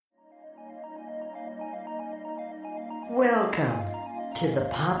Welcome to the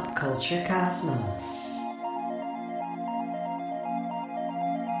Pop Culture Cosmos.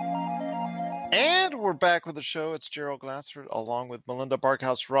 And we're back with the show. It's Gerald Glassford along with Melinda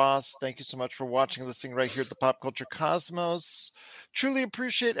Barkhouse Ross. Thank you so much for watching and listening right here at the Pop Culture Cosmos. Truly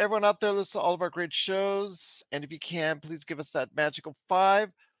appreciate everyone out there listening to all of our great shows. And if you can, please give us that magical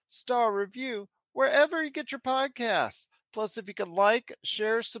 5-star review wherever you get your podcasts. Plus, if you can like,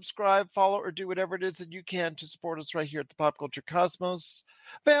 share, subscribe, follow, or do whatever it is that you can to support us right here at the Pop Culture Cosmos.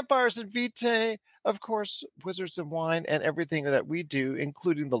 Vampires and Vitae, of course, Wizards and Wine, and everything that we do,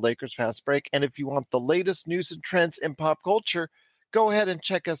 including the Lakers Fast Break. And if you want the latest news and trends in pop culture, go ahead and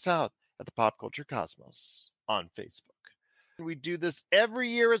check us out at the Pop Culture Cosmos on Facebook. We do this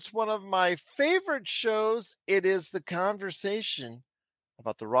every year. It's one of my favorite shows. It is the conversation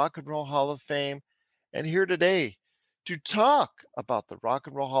about the Rock and Roll Hall of Fame. And here today to talk about the Rock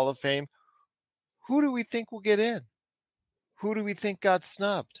and Roll Hall of Fame, who do we think will get in? Who do we think got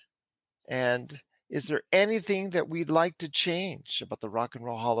snubbed? And is there anything that we'd like to change about the Rock and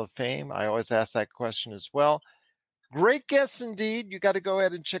Roll Hall of Fame? I always ask that question as well. Great guests indeed. You got to go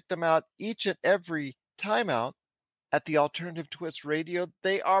ahead and check them out each and every time out at the Alternative Twist Radio.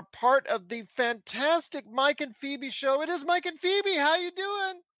 They are part of the fantastic Mike and Phoebe show. It is Mike and Phoebe. How you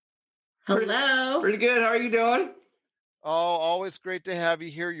doing? Hello. Pretty good. How are you doing? Oh, always great to have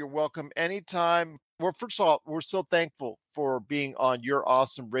you here. You're welcome anytime. Well, first of all, we're so thankful for being on your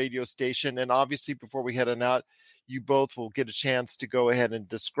awesome radio station. And obviously, before we head on out, you both will get a chance to go ahead and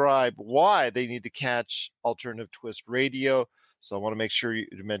describe why they need to catch Alternative Twist Radio. So I want to make sure you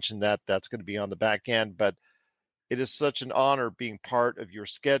mention that. That's going to be on the back end. But it is such an honor being part of your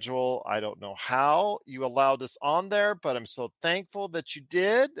schedule. I don't know how you allowed us on there, but I'm so thankful that you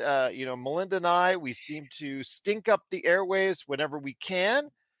did. Melinda and I, we seem to stink up the airwaves whenever we can.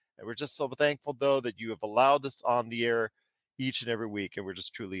 And we're just so thankful, though, that you have allowed us on the air each and every week. And we're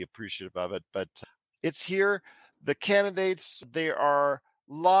just truly appreciative of it. But it's here. The candidates, they are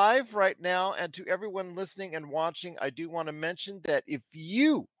live right now. And to everyone listening and watching, I do want to mention that if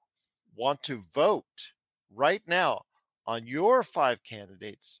you want to vote right now on your 5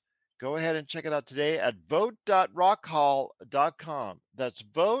 candidates, go ahead and check it out today at vote.rockhall.com. That's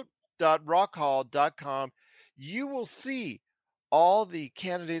vote.rockhall.com. You will see all the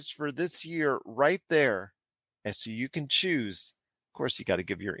candidates for this year right there. And so you can choose. Of course, you got to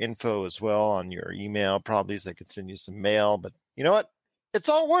give your info as well on your email, probably, so they could send you some mail. But you know what? It's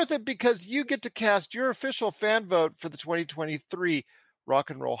all worth it because you get to cast your official fan vote for the 2023 Rock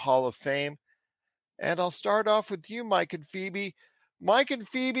and Roll Hall of Fame. And I'll start off with you, Mike and Phoebe. Mike and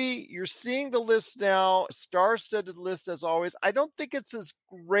Phoebe, you're seeing the list now, star-studded list as always. I don't think it's as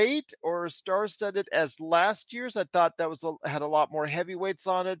great or star-studded as last year's. I thought that had a lot more heavyweights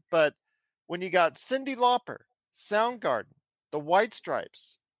on it. But when you got Cyndi Lauper, Soundgarden, the White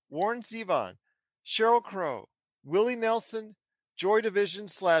Stripes, Warren Zevon, Sheryl Crow, Willie Nelson, Joy Division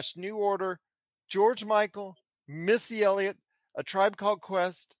 / New Order, George Michael, Missy Elliott, A Tribe Called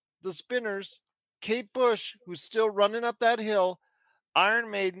Quest, The Spinners, Kate Bush, who's still running up that hill, Iron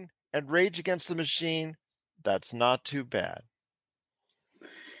Maiden, and Rage Against the Machine. That's not too bad.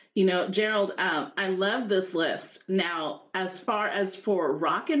 You know, Gerald, I love this list. Now, as far as for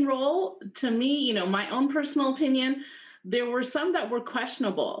rock and roll, to me, my own personal opinion, there were some that were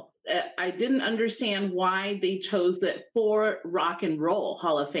questionable. I didn't understand why they chose it for Rock and Roll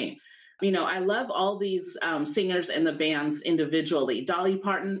Hall of Fame. I love all these singers and the bands individually. Dolly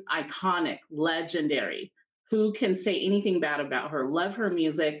Parton, iconic, legendary. Who can say anything bad about her? Love her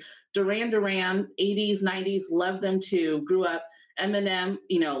music. Duran Duran, 80s, 90s, love them too. Grew up. Eminem,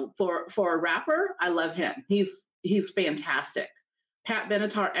 for a rapper, I love him. He's fantastic. Pat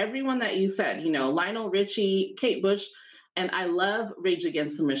Benatar, everyone that you said, Lionel Richie, Kate Bush, and I love Rage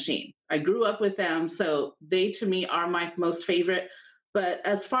Against the Machine. I grew up with them, so they to me are my most favorite. But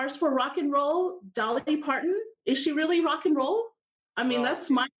as far as for rock and roll, Dolly Parton, is she really rock and roll? I mean, that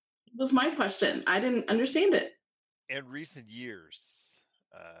was my question. I didn't understand it. In recent years,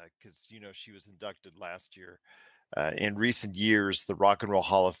 because, she was inducted last year, in recent years, the Rock and Roll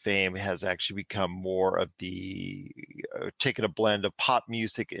Hall of Fame has actually become more of the, taking a blend of pop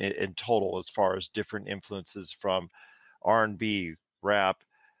music in total as far as different influences from R&B, rap,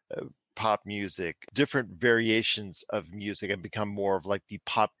 pop music, different variations of music, and become more of like the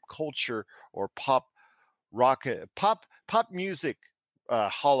pop culture or pop music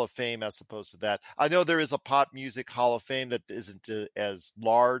Hall of Fame as opposed to that. I know there is a pop music Hall of Fame that isn't as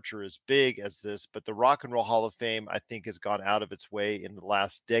large or as big as this, but the Rock and Roll Hall of Fame, I think, has gone out of its way in the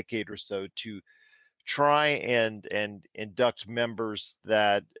last decade or so to try and induct members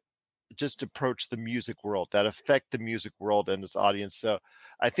that just approach the music world, that affect the music world and its audience. So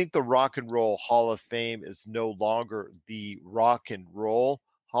I think the Rock and Roll Hall of Fame is no longer the Rock and Roll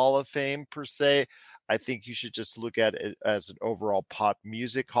Hall of Fame per se. I think you should just look at it as an overall pop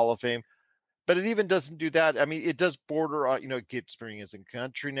music Hall of Fame. But it even doesn't do that. I mean, it does border on, it gets bringing us in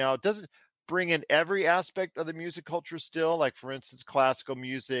country now. It doesn't bring in every aspect of the music culture still, like for instance, classical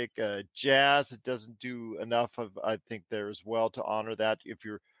music, jazz. It doesn't do enough of, I think, there as well to honor that if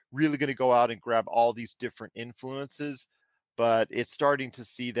you're really going to go out and grab all these different influences. But it's starting to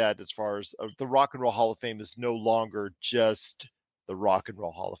see that as far as the Rock and Roll Hall of Fame is no longer just the Rock and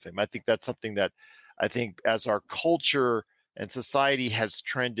Roll Hall of Fame. I think that's something that I think as our culture and society has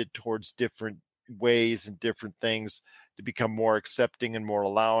trended towards different ways and different things to become more accepting and more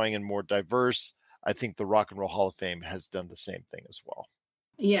allowing and more diverse, I think the Rock and Roll Hall of Fame has done the same thing as well.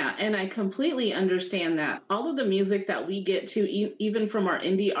 Yeah, and I completely understand that. All of the music that we get to, even from our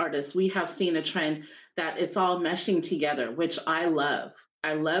indie artists, we have seen a trend that it's all meshing together, which I love.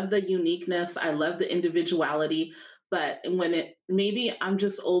 I love the uniqueness. I love the individuality. But when maybe I'm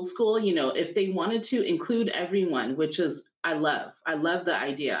just old school, if they wanted to include everyone, which is, I love the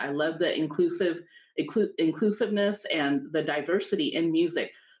idea. I love the inclusiveness and the diversity in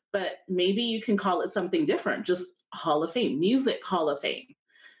music. But maybe you can call it something different, just Hall of Fame, Music Hall of Fame.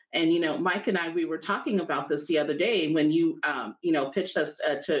 And, Mike and I, we were talking about this the other day when you, pitched us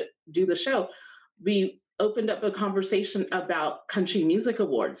to do the show. We opened up a conversation about country music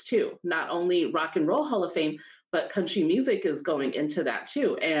awards too, not only Rock and Roll Hall of Fame, but country music is going into that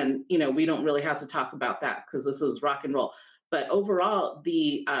too. And, we don't really have to talk about that because this is rock and roll. But overall,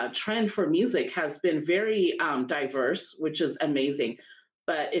 the trend for music has been very diverse, which is amazing.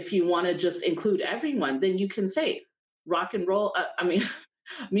 But if you want to just include everyone, then you can say rock and roll,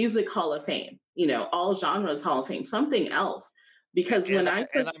 Music Hall of Fame, all genres Hall of Fame, something else. Because and I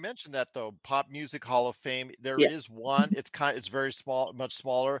mentioned that though, Pop Music Hall of Fame, there is one. It's very small, much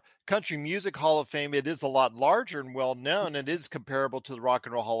smaller. Country Music Hall of Fame, it is a lot larger and well known. It is comparable to the Rock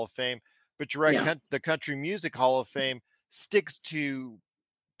and Roll Hall of Fame. But you're right, the Country Music Hall of Fame sticks to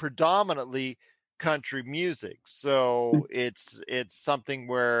predominantly country music. So it's something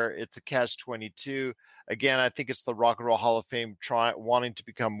where it's a catch-22. Again, I think it's the Rock and Roll Hall of Fame wanting to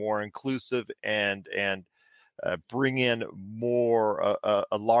become more inclusive and bring in more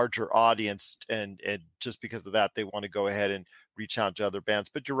a larger audience, and just because of that, they want to go ahead and reach out to other bands.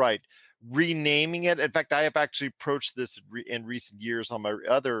 But you're right, renaming it. In fact, I have actually approached this in recent years on my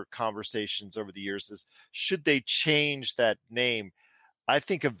other conversations over the years. Is should they change that name? I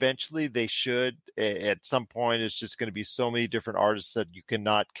think eventually they should. At some point, it's just going to be so many different artists that you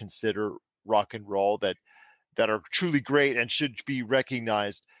cannot consider rock and roll that are truly great and should be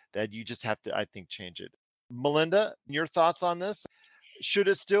recognized, that you just have to, I think, change it. Melinda, your thoughts on this? Should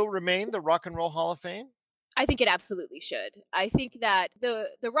it still remain the Rock and Roll Hall of Fame? I think it absolutely should. I think that the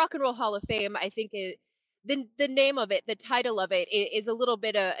Rock and Roll Hall of Fame, I think the name of it, the title of it is a little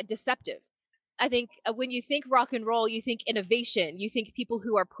bit deceptive. I think when you think rock and roll, you think innovation, you think people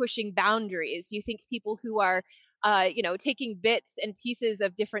who are pushing boundaries, you think people who are, taking bits and pieces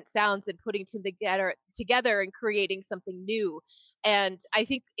of different sounds and putting together and creating something new. And I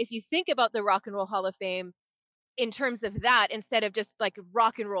think if you think about the Rock and Roll Hall of Fame in terms of that, instead of just like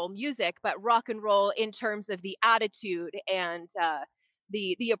rock and roll music, but rock and roll in terms of the attitude and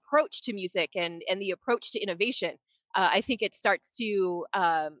the approach to music and the approach to innovation, I think it starts to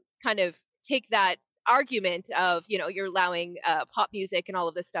kind of take that argument of, you're allowing pop music and all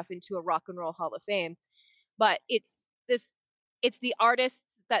of this stuff into a Rock and Roll Hall of Fame. But it's the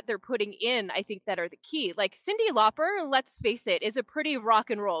artists that they're putting in, I think, that are the key. Like Cyndi Lauper, let's face it, is a pretty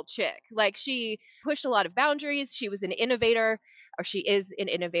rock and roll chick. Like she pushed a lot of boundaries. She was an innovator, or she is an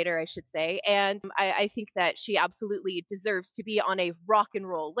innovator, I should say. And I think that she absolutely deserves to be on a rock and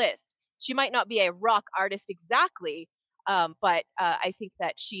roll list. She might not be a rock artist exactly, but I think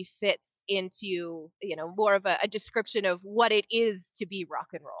that she fits into, more of a description of what it is to be rock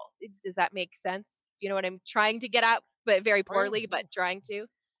and roll. Does that make sense? You know what I'm trying to get at, but very poorly, but trying to.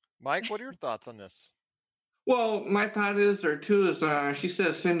 Mike, what are your thoughts on this? Well, my thought is she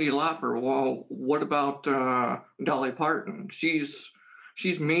says Cyndi Lauper. Well, what about Dolly Parton? She's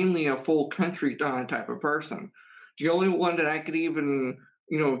mainly a full country type of person. The only one that I could even,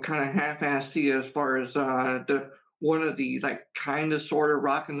 kind of half-ass see as far as one of the like kind of sort of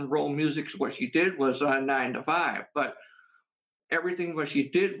rock and roll music, what she did was 9 to 5, but everything what she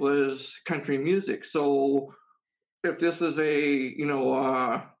did was country music. So if this is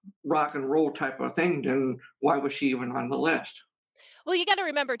a rock and roll type of thing, then why was she even on the list? Well, you got to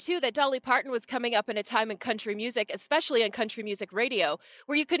remember too that Dolly Parton was coming up in a time in country music, especially on country music radio,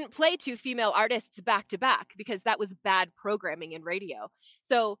 where you couldn't play two female artists back to back because that was bad programming in radio.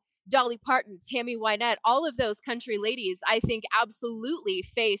 So Dolly Parton, Tammy Wynette, all of those country ladies, I think absolutely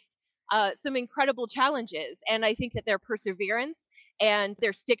faced some incredible challenges. And I think that their perseverance and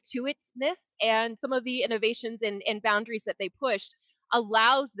their stick to itness and some of the innovations and boundaries that they pushed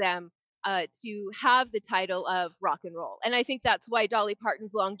allows them to have the title of rock and roll. And I think that's why Dolly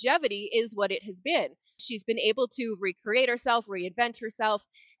Parton's longevity is what it has been. She's been able to recreate herself, reinvent herself.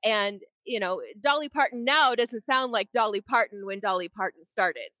 And, Dolly Parton now doesn't sound like Dolly Parton when Dolly Parton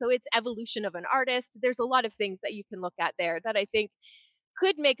started. So it's evolution of an artist. There's a lot of things that you can look at there that I think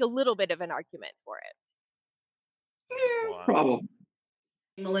could make a little bit of an argument for it. Yeah, probably.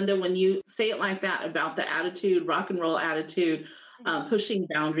 Melinda, when you say it like that about the attitude, rock and roll attitude, pushing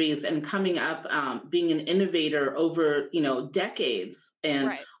boundaries and coming up, being an innovator over decades, and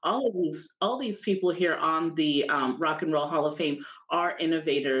Right. all these people here on the Rock and Roll Hall of Fame are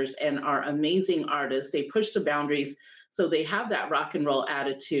innovators and are amazing artists. They push the boundaries, so they have that rock and roll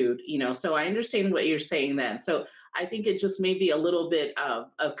attitude. So I understand what you're saying then. So I think it just may be a little bit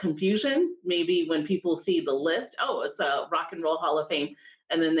of confusion, maybe when people see the list. Oh, it's a Rock and Roll Hall of Fame.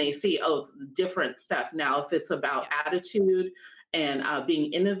 And then they see, oh, it's different stuff. Now, if it's about attitude and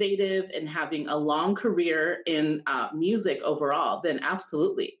being innovative and having a long career in music overall, then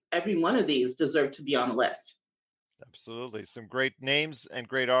absolutely, every one of these deserve to be on the list. Absolutely. Some great names and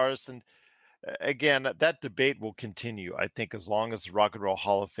great artists. And again, that debate will continue, I think, as long as the Rock and Roll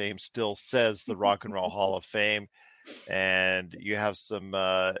Hall of Fame still says the Rock and Roll Hall of Fame. And you have some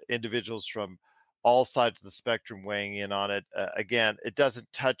individuals from all sides of the spectrum weighing in on it. Again, it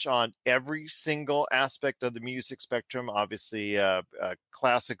doesn't touch on every single aspect of the music spectrum. Obviously,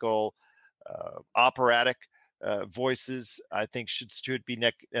 classical, operatic voices, I think, should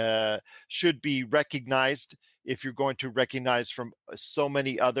be recognized. If you're going to recognize from so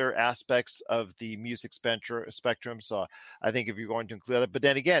many other aspects of the music spectrum. So I think if you're going to include it, but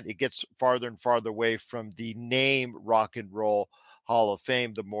then again, it gets farther and farther away from the name Rock and Roll Hall of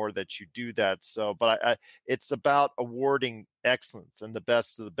Fame, the more that you do that. So, but it's about awarding excellence and the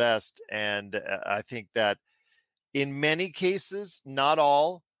best of the best. And I think that in many cases, not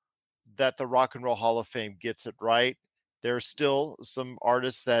all, that the Rock and Roll Hall of Fame gets it right. There are still some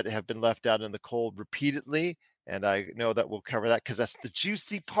artists that have been left out in the cold repeatedly. And I know that we'll cover that because that's the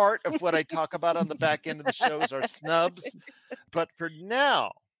juicy part of what I talk about on the back end of the show is our snubs. But for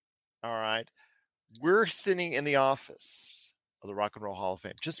now, all right, we're sitting in the office of the Rock and Roll Hall of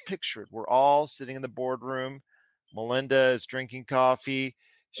Fame. Just picture it. We're all sitting in the boardroom. Melinda is drinking coffee.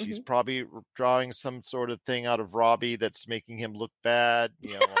 She's probably drawing some sort of thing out of Robbie that's making him look bad.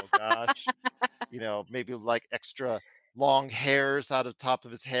 Oh gosh, maybe like extra long hairs out of the top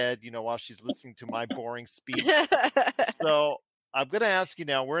of his head, while she's listening to my boring speech. So I'm going to ask you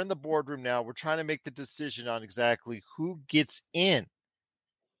now, we're in the boardroom now. We're trying to make the decision on exactly who gets in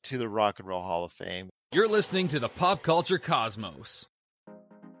to the Rock and Roll Hall of Fame. You're listening to the Pop Culture Cosmos.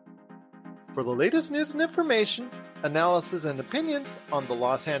 For the latest news and information, analysis and opinions on the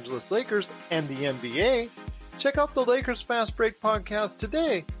Los Angeles Lakers and the NBA, check out the Lakers Fast Break podcast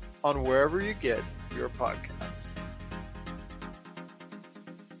today on wherever you get your podcasts.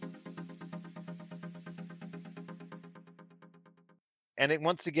 And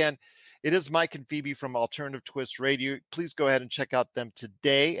once again, it is Mike and Phoebe from Alternative Twist Radio. Please go ahead and check out them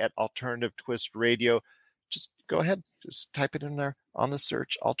today at Alternative Twist Radio. Just go ahead, just type it in there on the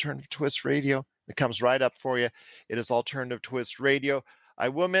search, Alternative Twist Radio. It comes right up for you. It is Alternative Twist Radio. I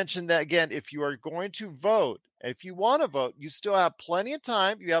will mention that again, if you are going to vote, if you want to vote, you still have plenty of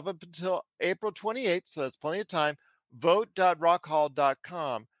time. You have up until April 28th, so that's plenty of time.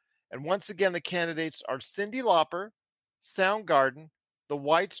 Vote.rockhall.com. And once again, the candidates are Cyndi Lauper, Soundgarden, The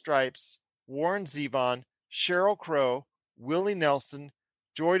White Stripes, Warren Zevon, Sheryl Crow, Willie Nelson,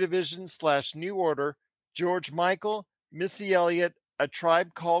 Joy Division / New Order, George Michael, Missy Elliott, A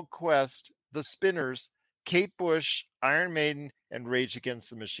Tribe Called Quest, The Spinners, Kate Bush, Iron Maiden, and Rage Against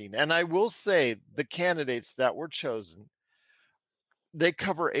the Machine. And I will say the candidates that were chosen, they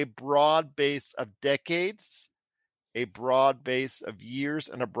cover a broad base of decades, a broad base of years,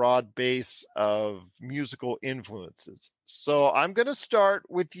 and a broad base of musical influences. So I'm going to start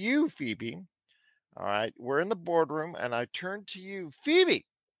with you, Phoebe. All right, we're in the boardroom, and I turn to you, Phoebe.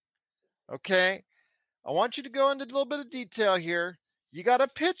 Okay, I want you to go into a little bit of detail here. You got to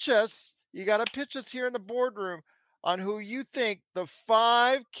pitch us. You got to pitch us here in the boardroom on who you think the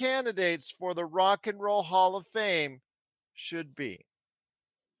 5 candidates for the Rock and Roll Hall of Fame should be.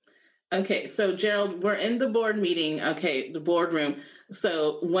 Okay, so Gerald, we're in the board meeting. Okay, the boardroom.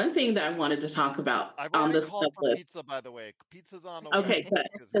 So one thing that I wanted to talk about I've on already this called for list. pizza, by the way. Pizza's on the Okay, way good.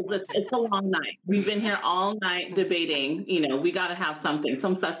 because it 'Cause might take it's a long night. We've been here all night debating. You know, we got to have something,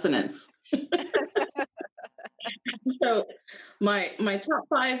 some sustenance. So my top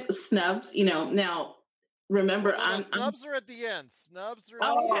five snubs. You know, now remember, no, I'm snubs are at the end. Snubs are at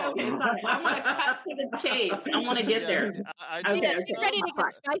oh, the okay, end. okay, sorry. I want to cut to the chase. I want to get Yes, there. I I do know Okay, the she's okay. ready to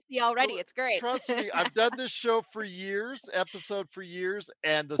snubs. get spicy already. It's great. Trust me, I've done this show for years, episode for years,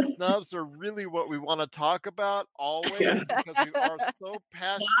 and the snubs are really what we want to talk about always Yeah. because we are so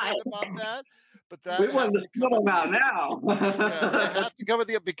passionate Why? about that. But We that want has to to come snub at the out end. now. Yeah, they have to come at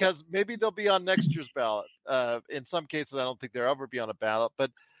the end because maybe they'll be on next year's ballot. In some cases, I don't think they'll ever be on a ballot,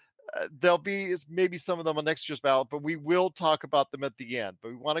 but there'll be maybe some of them on next year's ballot, but we will talk about them at the end.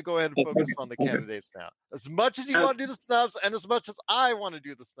 But we want to go ahead and focus on the candidates now. As much as you want to do the snubs, and as much as I want to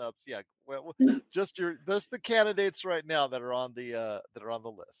do the snubs, yeah. Well, just the candidates right now that are on the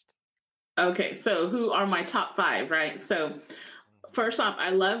list. Okay, so who are my top five, right? So first off,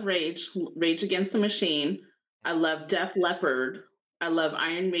 I love Rage Against the Machine. I love Def Leppard. I love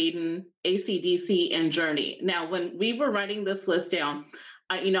Iron Maiden, AC/DC, and Journey. Now, when we were writing this list down,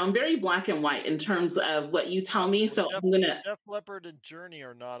 I'm very black and white in terms of what you tell me. So I'm gonna. Def Leppard and Journey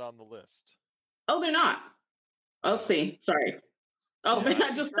are not on the list. Oh, they're not. Oopsie, sorry. Oh Yeah, man,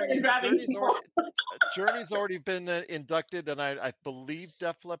 I just started grabbing people. Journey's already been inducted, and I believe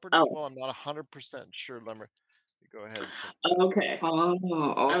Def Leppard as Oh, well. I'm not 100% sure. Let me go ahead. okay.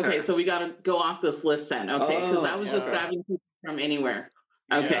 Oh, Okay, so we got to go off this list then. Okay, because I was just Yeah. grabbing people from anywhere.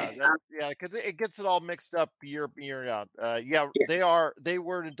 Yeah, Okay. because it gets it all mixed up year out. Yeah, they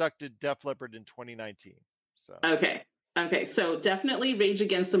were inducted Def Leppard in 2019. So Okay, so definitely Rage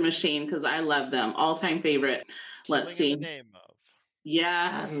Against the Machine because I love them. All-time favorite. Let's Killing in see. the Name of.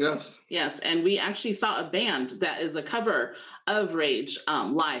 Yes. Yes. And we actually saw a band that is a cover of Rage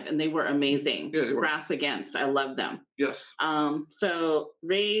live, and they were amazing. Yeah, they were. Brass Against. I love them. Yes. So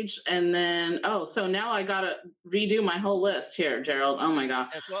Rage, and then so now I gotta redo my whole list here, Gerald. Oh my god.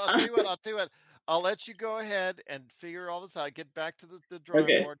 Yes, well, I'll tell you what. I'll let you go ahead and figure all this out. Get back to the drawing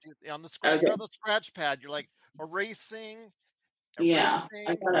Okay. board on the scratch. Okay. You're on the scratch pad. You're like erasing. Yeah.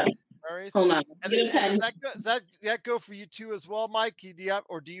 I gotta hold on. And Get a pen. does that go for you too as well, Mike? Do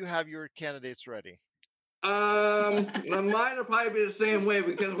you have your candidates ready? Mine will probably be the same way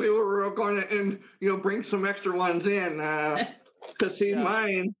because we were going to bring some extra ones in. Because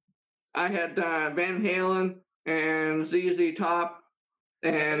mine, I had Van Halen and ZZ Top,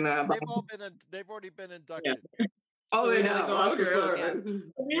 and they've already been inducted. Yeah. Oh, they have. Go off Okay, this list, all yeah. right.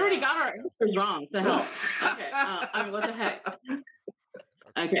 We already got our answers wrong. The hell. Okay. What the heck?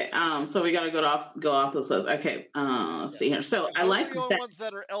 Okay. So we got to go off this list. Okay. Let's see here. So I like the only ones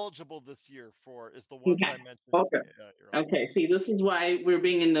that are eligible this year is the ones I mentioned. Okay. Okay. See, this is why we're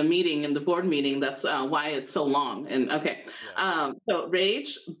being in the board meeting. That's why it's so long. And okay. Yes. So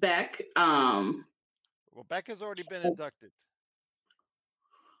Rage, Beck. Well, Beck has already been inducted.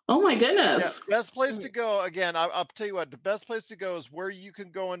 Oh my goodness. Yeah, best place to go, again, I'll tell you what, the best place to go is where you can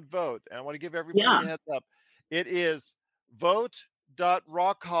go and vote. And I want to give everybody a heads up. It is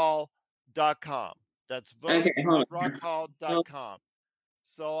vote.rockhall.com. That's vote.rockhall.com.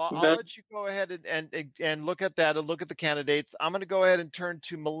 So I'll let you go ahead and look at that and look at the candidates. I'm going to go ahead and turn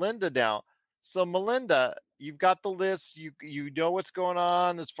to Melinda now. So Melinda, you've got the list. You know what's going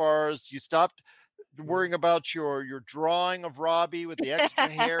on as far as you stopped worrying about your drawing of Robbie with the extra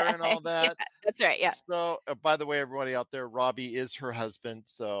hair and all that. Yeah, that's right. Yeah. So, by the way, everybody out there, Robbie is her husband.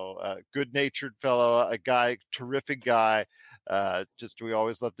 So, good-natured fellow, a guy, terrific guy. We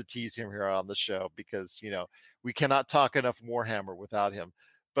always love to tease him here on the show because we cannot talk enough Warhammer without him.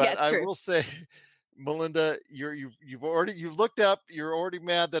 But I will say, Melinda, you've looked up. You're already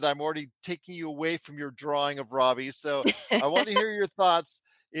mad that I'm already taking you away from your drawing of Robbie. So, I want to hear your thoughts.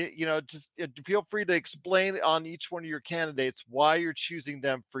 Just feel free to explain on each one of your candidates why you're choosing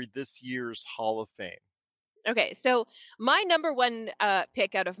them for this year's Hall of Fame. Okay, so my number one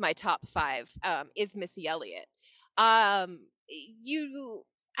pick out of my top five is Missy Elliott. You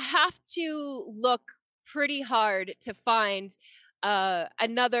have to look pretty hard to find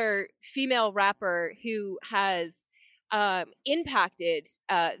another female rapper who has impacted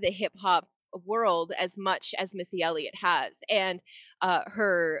the hip hop world as much as Missy Elliott has, and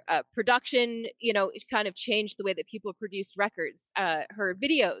her production, it kind of changed the way that people produced records. Her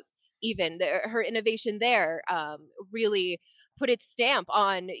videos, even her innovation there, really put its stamp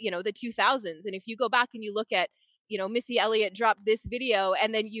on the 2000s. And if you go back and you look at Missy Elliott dropped this video,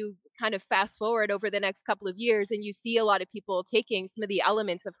 and then you kind of fast forward over the next couple of years and you see a lot of people taking some of the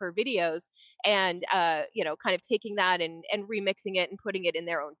elements of her videos and kind of taking that and remixing it and putting it in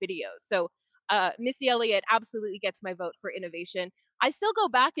their own videos. So Missy Elliott absolutely gets my vote for innovation. I still go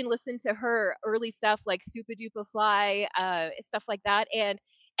back and listen to her early stuff like Super Duper Fly, stuff like that, and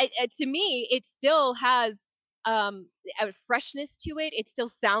to me it still has a freshness to it. It still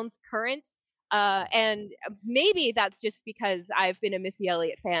sounds current. And maybe that's just because I've been a Missy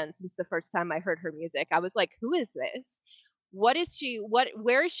Elliott fan since the first time I heard her music. I was like, who is this? What is she?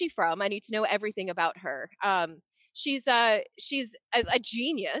 Where is she from? I need to know everything about her. She's a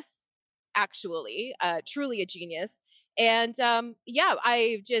genius, actually, truly a genius. And I'm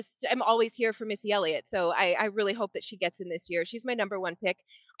always here for Missy Elliott. So I really hope that she gets in this year. She's my number one pick.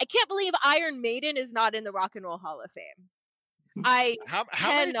 I can't believe Iron Maiden is not in the Rock and Roll Hall of Fame. How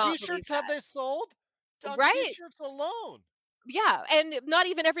many T-shirts have they sold? Right? T-shirts alone. Yeah, and not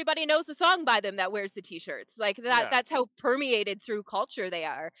even everybody knows the song by them that wears the T-shirts. Like that. Yeah. That's how permeated through culture they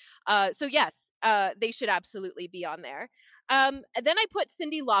are. So yes, they should absolutely be on there. And then I put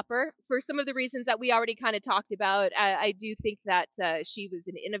Cyndi Lauper for some of the reasons that we already kind of talked about. I do think that she was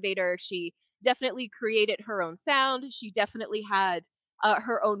an innovator. She definitely created her own sound. She definitely had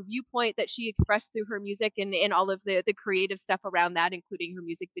her own viewpoint that she expressed through her music and all of the creative stuff around that, including her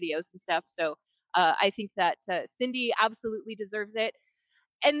music videos and stuff. So I think that Cyndi absolutely deserves it.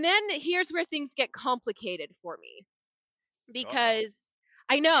 And then here's where things get complicated for me, because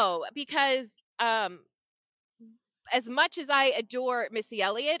as much as I adore Missy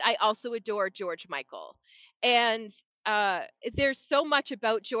Elliott, I also adore George Michael. And there's so much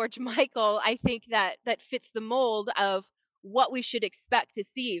about George Michael, I think, that fits the mold of what we should expect to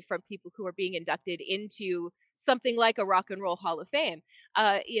see from people who are being inducted into something like a Rock and Roll Hall of Fame.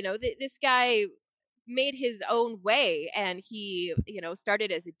 This guy made his own way, and he,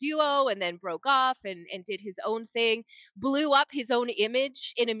 started as a duo and then broke off and did his own thing, blew up his own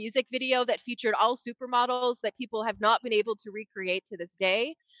image in a music video that featured all supermodels that people have not been able to recreate to this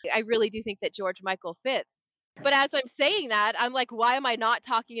day. I really do think that George Michael fits. But as I'm saying that, I'm like, why am I not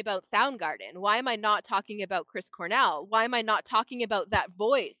talking about Soundgarden? Why am I not talking about Chris Cornell? Why am I not talking about that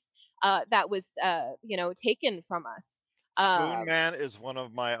voice that was, taken from us? Spoon Man is one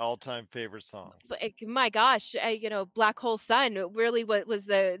of my all-time favorite songs. My gosh, Black Hole Sun really was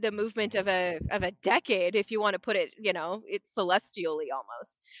the movement of a decade, if you want to put it, it's celestially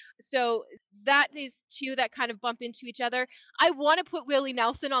almost. So that is two that kind of bump into each other. I want to put Willie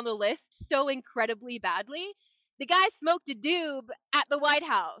Nelson on the list so incredibly badly. The guy smoked a doob at the White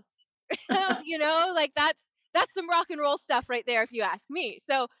House. Like that's some rock and roll stuff right there, if you ask me.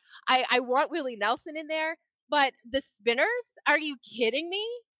 So I want Willie Nelson in there. But the Spinners, are you kidding me?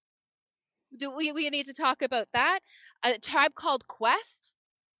 Do we need to talk about that? A Tribe Called Quest?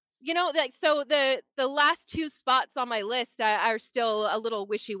 So the last two spots on my list are still a little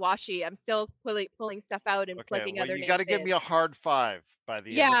wishy-washy. I'm still pulling stuff out and plugging other names. You got to give me a hard five by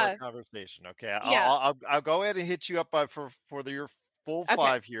the end of our conversation. Okay, I'll go ahead and hit you up for your full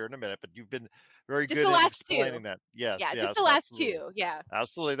five here in a minute. But you've been very good at explaining that. Yes, just the last two. Yeah,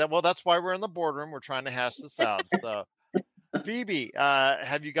 absolutely. That's why we're in the boardroom. We're trying to hash this out. So, Phoebe,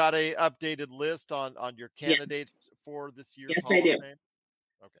 have you got a updated list on your candidates for this year's Hall of Fame?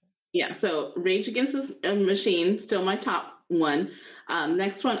 Okay. Yeah, so Rage Against the Machine, still my top one.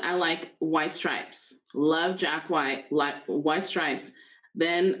 Next one, I like White Stripes. Love Jack White, like White Stripes.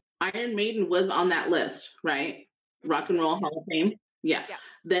 Then Iron Maiden was on that list, right? Rock and Roll Hall of Fame. Yeah.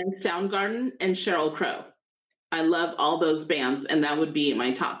 Then Soundgarden and Sheryl Crow. I love all those bands, and that would be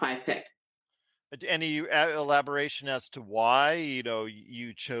my top 5 pick. Any elaboration as to why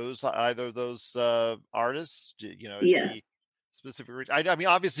you chose either of those artists? Yes. Specific reason. I mean,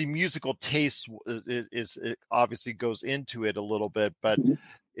 obviously, musical taste is obviously goes into it a little bit, but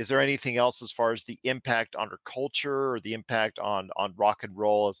is there anything else as far as the impact on our culture or the impact on rock and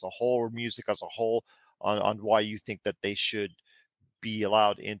roll as a whole, or music as a whole, on why you think that they should be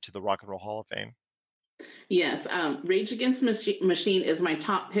allowed into the Rock and Roll Hall of Fame? Yes, Rage Against Machine is my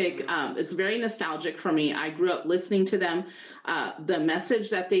top pick. It's very nostalgic for me. I grew up listening to them. The message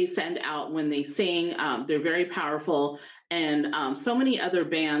that they send out when they sing, they're very powerful. And so many other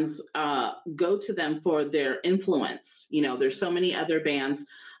bands go to them for their influence. There's so many other bands,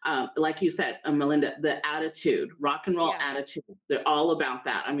 like you said, Melinda, the attitude, rock and roll attitude. They're all about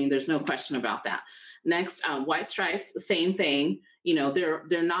that. I mean, there's no question about that. Next, White Stripes, same thing.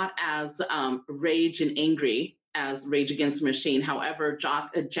 They're not as rage and angry as Rage Against the Machine. However,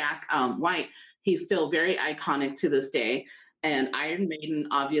 Jack White, he's still very iconic to this day. And Iron Maiden,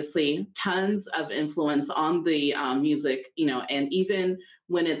 obviously, tons of influence on the music, and even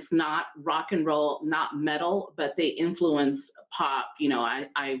when it's not rock and roll, not metal, but they influence pop.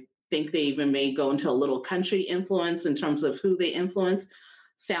 I think they even may go into a little country influence in terms of who they influence.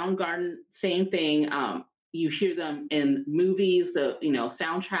 Soundgarden, same thing. You hear them in movies,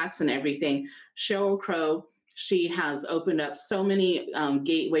 soundtracks and everything. Sheryl Crow, she has opened up so many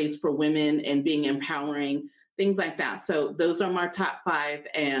gateways for women and being empowering, things like that. So those are my top 5.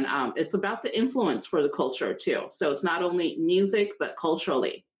 And it's about the influence for the culture too. So it's not only music, but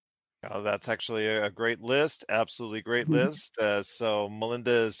culturally. Oh, that's actually a great list. Absolutely great list. So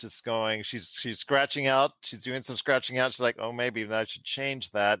Melinda is just going, she's scratching out. She's doing some scratching out. She's like, oh, maybe I should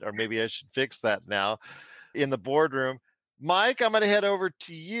change that, or maybe I should fix that now in the boardroom. Mike, I'm going to head over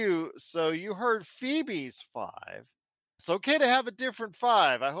to you. So you heard Phoebe's 5. It's okay to have a different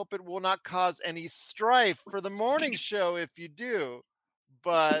 5. I hope it will not cause any strife for the morning show if you do.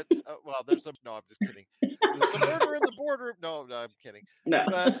 But, no, I'm just kidding. There's a murder in the boardroom. No, I'm kidding. No.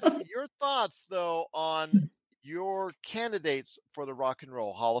 But your thoughts, though, on your candidates for the Rock and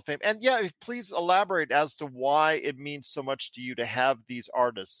Roll Hall of Fame. And yeah, please elaborate as to why it means so much to you to have these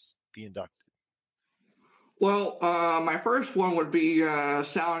artists be inducted. Well, my first one would be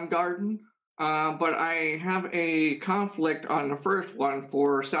Soundgarden, but I have a conflict on the first one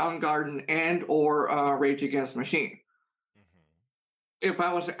for Soundgarden and or Rage Against the Machine. If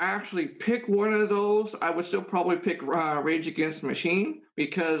I was to actually pick one of those, I would still probably pick Rage Against the Machine,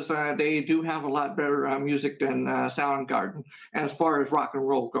 because they do have a lot better music than Soundgarden as far as rock and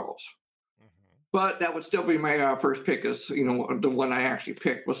roll goes. But that would still be my first pick, is the one I actually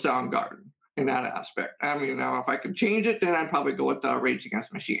picked was Soundgarden in that aspect. I mean, if I could change it, then I'd probably go with Rage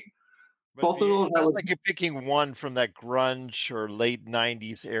Against the Machine. But Both of those, like you're picking one from that grunge or late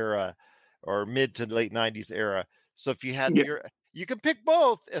 90s era, or mid to late 90s era. So if you had you can pick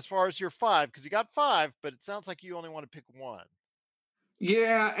both as far as your 5, because you got 5, but it sounds like you only want to pick one.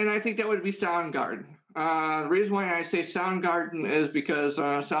 Yeah, and I think that would be Soundgarden. The reason why I say Soundgarden is because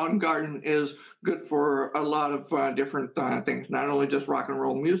Soundgarden is good for a lot of different things, not only just rock and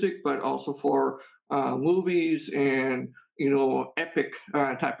roll music, but also for movies and, epic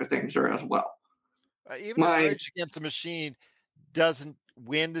type of things there as well. Even if Rage Against the Machine doesn't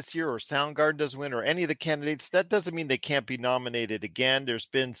win this year, or Soundgarden doesn't win, or any of the candidates, that doesn't mean they can't be nominated again. There's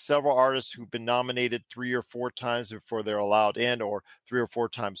been several artists who've been nominated 3 or 4 times before they're allowed in, or 3 or 4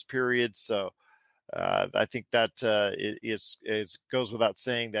 times period. So I think that is goes without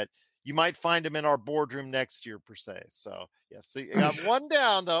saying that you might find them in our boardroom next year per se. So yes, so you got one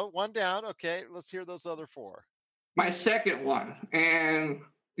down though. One down. Okay, let's hear those other 4. My second one, and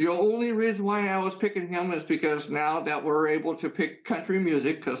the only reason why I was picking him is because now that we're able to pick country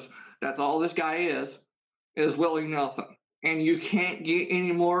music, because that's all this guy is Willie Nelson. And you can't get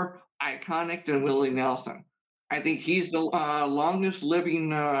any more iconic than Willie Nelson. I think he's the longest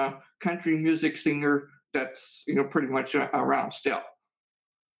living country music singer that's pretty much around still.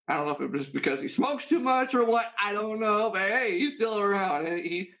 I don't know if it was because he smokes too much or what. I don't know, but hey, he's still around, and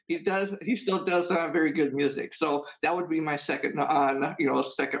he still does very good music. So that would be my second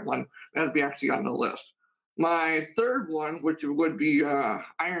second one. That would be actually on the list. My third one, which would be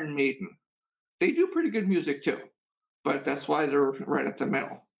Iron Maiden. They do pretty good music too, but that's why they're right at the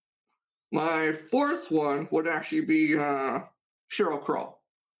middle. My fourth one would actually be Sheryl Crow.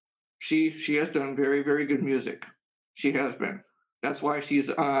 She has done very, very good music. She has been. That's why she's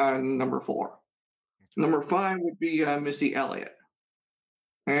number 4. Number 5 would be Missy Elliott.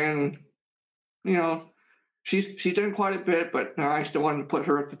 And, she's done quite a bit, but I still want to put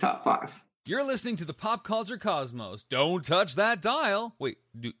her at the top 5. You're listening to the Pop Culture Cosmos. Don't touch that dial. Wait,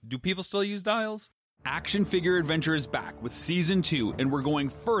 do people still use dials? Action Figure Adventure is back with Season 2, and we're going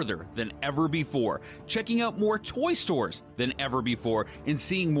further than ever before, checking out more toy stores than ever before, and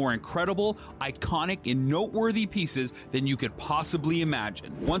seeing more incredible, iconic, and noteworthy pieces than you could possibly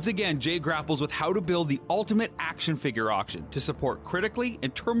imagine. Once again, Jay grapples with how to build the ultimate action figure auction to support critically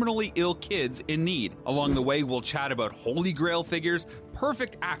and terminally ill kids in need. Along the way, we'll chat about Holy Grail figures,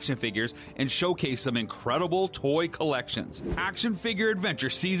 perfect action figures, and showcase some incredible toy collections. Action Figure Adventure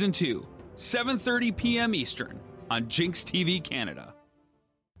Season 2. 7:30 p.m. Eastern on Jinx TV Canada.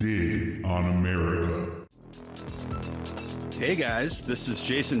 Dig on America. Hey guys, this is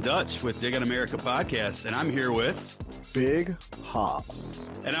Jason Dutch with Dig on America podcast, and I'm here with Big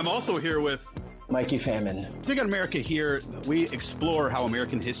Hops. And I'm also here with Mikey Famine. Dig on America here, we explore how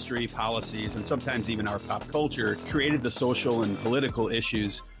American history, policies, and sometimes even our pop culture created the social and political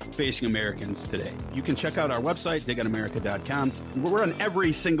issues facing Americans today. You can check out our website, digonamerica.com. We're on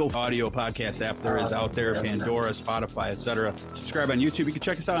every single audio podcast app there is out there, Pandora, Spotify, etc. Subscribe on YouTube. You can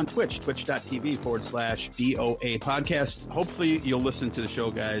check us out on Twitch, twitch.tv/DOA podcast. Hopefully you'll listen to the show,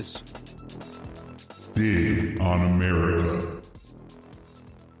 guys. Dig on America.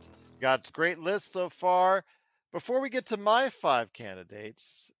 Got a great list so far. Before we get to my 5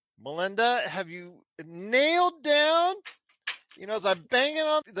 candidates, Melinda, have you nailed down, as I'm banging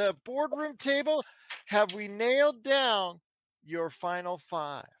on the boardroom table, have we nailed down your final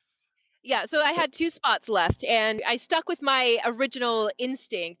 5? Yeah, so I had 2 spots left, and I stuck with my original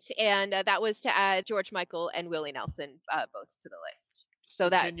instinct, and that was to add George Michael and Willie Nelson both to the list.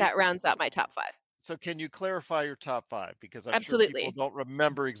 So that rounds out my top 5. So can you clarify your top 5? Because I'm Absolutely. sure people don't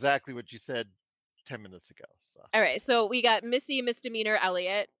remember exactly what you said 10 minutes ago. So. All right, so we got Missy Misdemeanor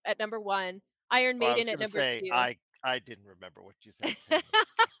Elliott at number 1, Iron Maiden at number 2. I didn't remember what you said.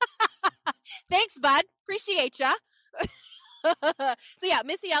 Thanks, bud. Appreciate ya. So yeah,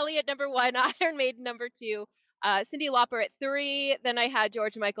 Missy Elliott number 1, Iron Maiden number 2, Cyndi Lauper at 3. Then I had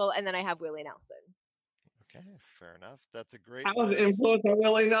George Michael, and then I have Willie Nelson. Okay, fair enough. That's a great. I was influenced by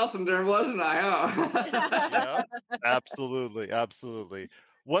Willie Nelson there, wasn't I? Yeah, absolutely.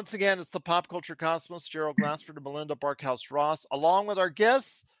 Once again, it's the Pop Culture Cosmos, Gerald Glassford and Melinda Barkhouse Ross, along with our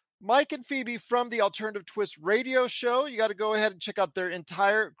guests, Mike and Phoebe from the Alternative Twist radio show. You got to go ahead and check out their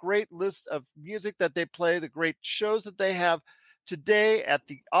entire great list of music that they play, the great shows that they have today at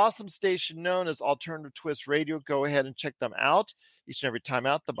the awesome station known as Alternative Twist Radio. Go ahead and check them out. Each and every time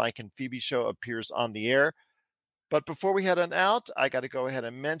out, the Mike and Phoebe show appears on the air. But before we head on out, I got to go ahead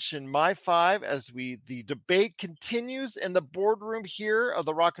and mention my 5 as the debate continues in the boardroom here of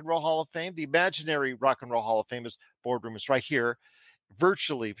the Rock and Roll Hall of Fame. The imaginary Rock and Roll Hall of Fame boardroom is right here,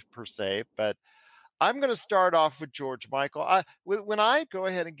 virtually per se. But I'm going to start off with George Michael. When I go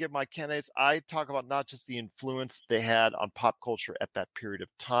ahead and give my candidates, I talk about not just the influence they had on pop culture at that period of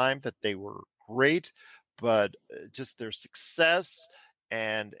time, that they were great, but just their success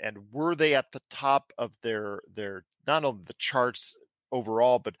and were they at the top of their not only the charts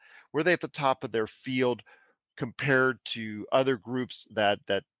overall, but were they at the top of their field compared to other groups that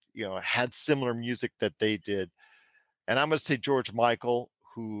had similar music that they did. And I'm going to say George Michael,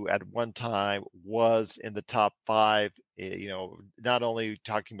 who at one time was in the top 5, not only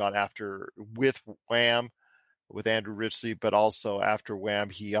talking about with Wham, with Andrew Ridgeley, but also after Wham,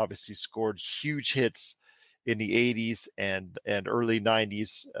 he obviously scored huge hits in the 80s and early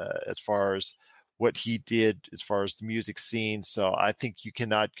 90s as far as what he did as far as the music scene. So I think you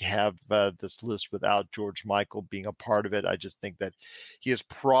cannot have this list without George Michael being a part of it. I just think that he is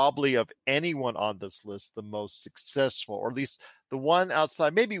probably, of anyone on this list, the most successful, or at least the one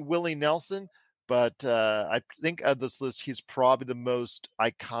outside, maybe Willie Nelson, but I think of this list, he's probably the most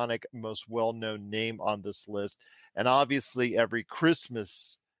iconic, most well-known name on this list. And obviously every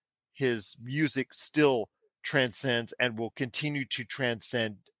Christmas, his music still transcends and will continue to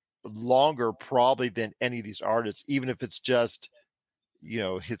transcend longer probably than any of these artists, even if it's just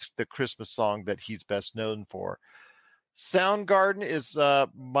the Christmas song that he's best known for. Soundgarden is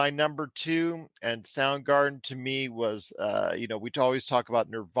my number 2, and Soundgarden to me was we always talk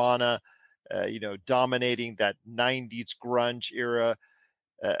about Nirvana dominating that 90s grunge era.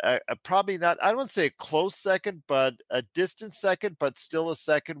 Probably not, I don't want to say a close second, but a distant second, but still a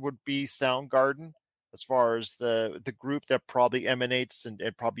second would be Soundgarden, as far as the group that probably emanates and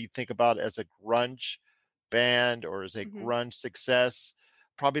probably think about as a grunge band or as a grunge success.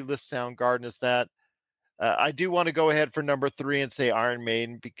 Probably list Soundgarden as that. I do want to go ahead for number 3 and say Iron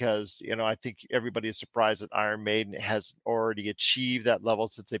Maiden, because, I think everybody is surprised that Iron Maiden has already achieved that level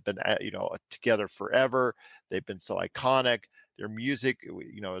since they've been, together forever. They've been so iconic. Their music,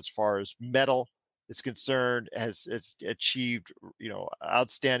 as far as metal is concerned, has achieved,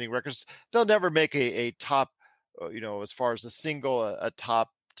 outstanding records. They'll never make a top, as far as a single, a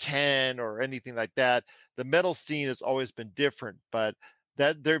top 10 or anything like that. The metal scene has always been different, but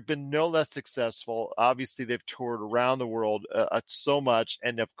that they've been no less successful. Obviously, they've toured around the world so much,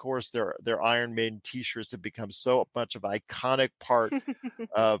 and of course, their Iron Maiden T-shirts have become so much of an iconic part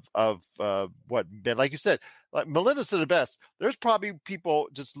of what, like you said, like Melinda said it best. There's probably people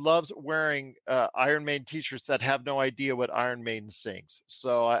just loves wearing Iron Maiden T-shirts that have no idea what Iron Maiden sings.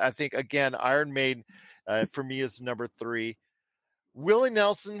 So I think again, Iron Maiden for me is number 3. Willie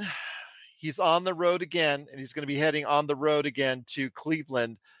Nelson. He's on the road again, and he's going to be heading on the road again to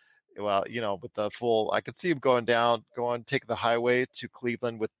Cleveland. Well, with the full, I could see him going, take the highway to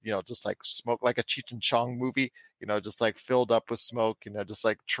Cleveland with, just like smoke, like a Cheech and Chong movie, just like filled up with smoke, just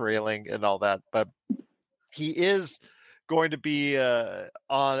like trailing and all that. But he is going to be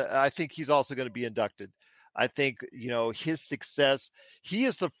I think he's also going to be inducted. I think, his success, he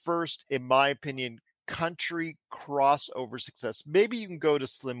is the first, in my opinion, country crossover success. Maybe you can go to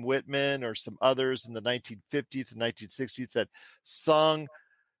Slim Whitman or some others in the 1950s and 1960s that sung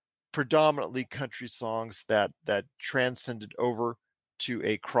predominantly country songs that transcended over to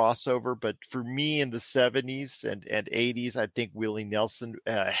a crossover. But for me, in the 70s and 80s, I think Willie Nelson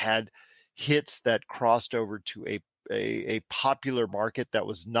had hits that crossed over to a popular market that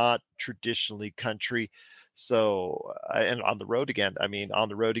was not traditionally country. So, and On the Road Again, On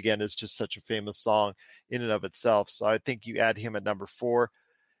the Road Again is just such a famous song in and of itself. So I think you add him at number 4.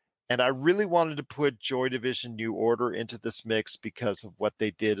 And I really wanted to put Joy Division New Order into this mix because of what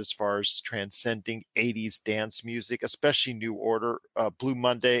they did as far as transcending 80s dance music, especially New Order. Blue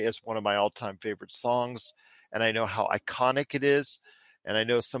Monday is one of my all-time favorite songs, and I know how iconic it is. And I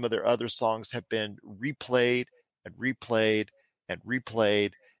know some of their other songs have been replayed and replayed and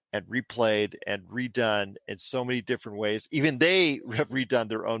replayed and replayed and redone in so many different ways. Even they have redone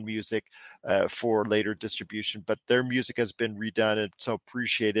their own music for later distribution, but their music has been redone and so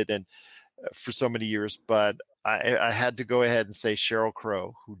appreciated and for so many years. But I had to go ahead and say Sheryl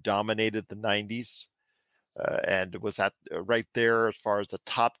Crow, who dominated the 90s and was at right there as far as the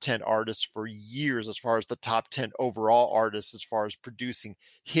top 10 artists for years, as far as the top 10 overall artists, as far as producing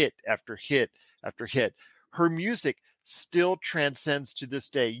hit after hit after hit. Her music still transcends to this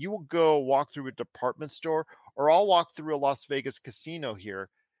day. You will go walk through a department store, or I'll walk through a Las Vegas casino here,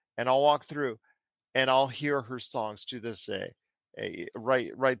 and I'll walk through and I'll hear her songs to this day.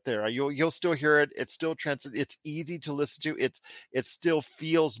 Right there. You'll still hear it. It still transcends. It's easy to listen to. It still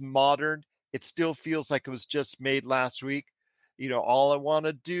feels modern. It still feels like it was just made last week. All I want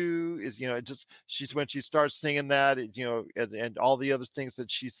to do is, when she starts singing that, and all the other things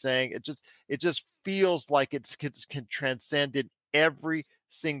that she's saying, it just feels like it can transcend in every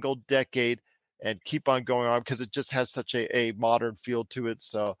single decade and keep on going on because it just has such a modern feel to it.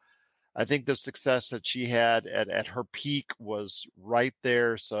 So I think the success that she had at her peak was right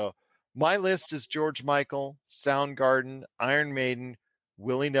there. So my list is George Michael, Soundgarden, Iron Maiden,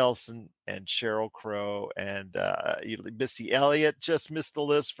 Willie Nelson, and Sheryl Crow. And Missy Elliott just missed the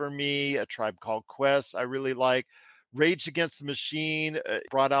list for me. A Tribe Called Quest I really like. Rage Against the Machine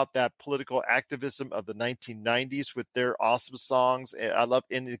brought out that political activism of the 1990s with their awesome songs. I love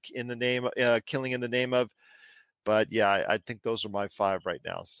in the name, Killing in the Name of. But yeah, I think those are my 5 right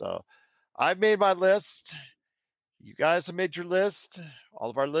now. So I've made my list. You guys have made your list.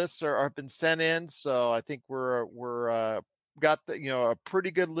 All of our lists have been sent in. So I think we're got a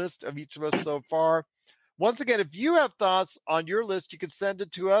pretty good list of each of us so far. Once again, if you have thoughts on your list, you can send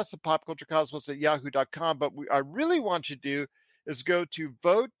it to us at popculturecosmos@yahoo.com. But I really want you to do is go to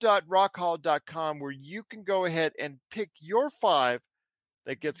vote.rockhall.com, where you can go ahead and pick your 5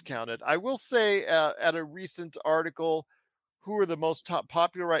 that gets counted. I will say at a recent article, who are the most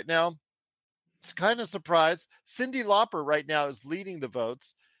popular right now? It's kind of surprised. Cyndi Lauper right now is leading the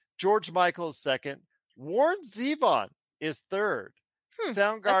votes. George Michael is second. Warren Zevon is third.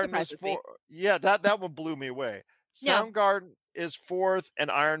 Soundgarden is fourth. Yeah, that one blew me away. Soundgarden is fourth, and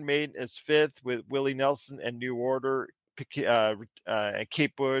Iron Maiden is fifth, with Willie Nelson and New Order, and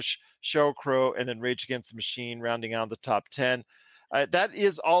Kate Bush, Sheryl Crow, and then Rage Against the Machine rounding out the top 10. That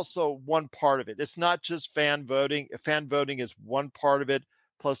is also one part of it. It's not just fan voting. Fan voting is one part of it.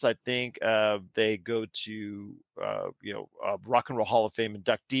 Plus, I think they go to, Rock and Roll Hall of Fame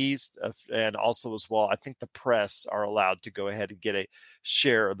inductees, and also as well, I think the press are allowed to go ahead and get a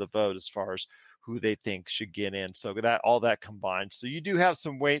share of the vote as far as who they think should get in. So that all that combined. So you do have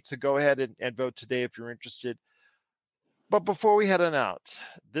some weight, so go ahead and vote today if you're interested. But before we head on out,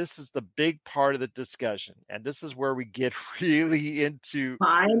 this is the big part of the discussion, and this is where we get really into.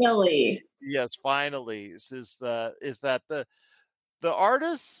 Finally, yes, finally, is that the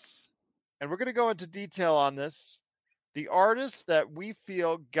artists, and we're going to go into detail on this, the artists that we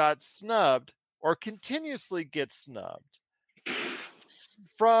feel got snubbed or continuously get snubbed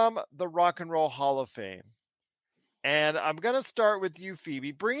from the Rock and Roll Hall of Fame. And I'm going to start with you,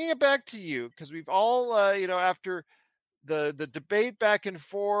 Phoebe, bringing it back to you, because we've all, after the debate back and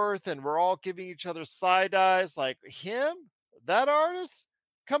forth, and we're all giving each other side eyes, like, him? That artist?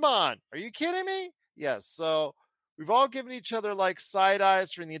 Come on. Are you kidding me? Yes. So we've all given each other like side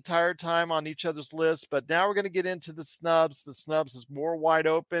eyes for the entire time on each other's list, but now we're going to get into the snubs. The snubs is more wide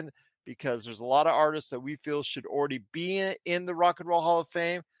open because there's a lot of artists that we feel should already be in the Rock and Roll Hall of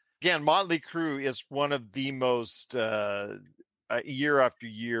Fame. Again, Motley Crue is one of the most year after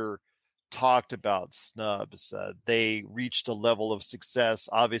year talked about snubs. They reached a level of success.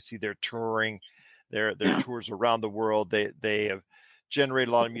 Obviously, they're touring their tours around the world. They have generated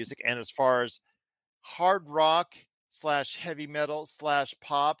a lot of music. And as far as hard rock / heavy metal /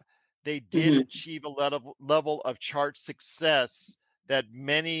 pop, they did achieve a level of chart success that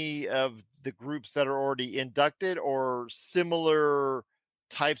many of the groups that are already inducted or similar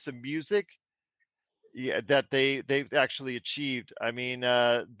types of music, that they've actually achieved. I mean,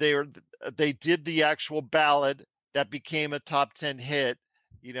 they did the actual ballad that became a top 10 hit.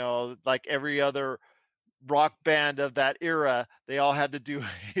 You know, like every other rock band of that era, they all had to do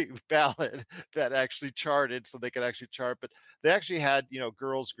a ballad that actually charted so they could actually chart. But they actually had,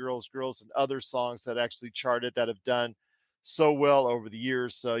 Girls, Girls, Girls and other songs that actually charted that have done so well over the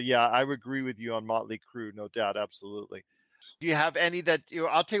years. So yeah, I would agree with you on Motley Crue, no doubt. Absolutely. Do you have any that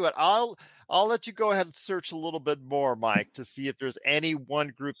I'll tell you what, I'll let you go ahead and search a little bit more, Mike, to see if there's any one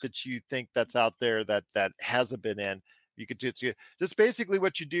group that you think that's out there that hasn't been in. You could just basically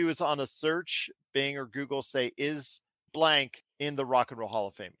what you do is on a search, Bing or Google, say, is blank in the Rock and Roll Hall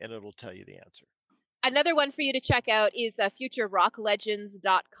of Fame, and it'll tell you the answer. Another one for you to check out is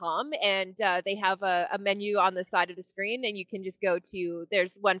futurerocklegends.com, and they have a menu on the side of the screen, and you can just go to,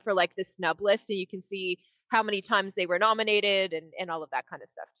 there's one for like the snub list, and you can see how many times they were nominated and all of that kind of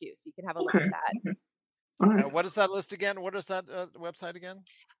stuff too. So you can have a look at that. Okay. What is that list again? What is that website again?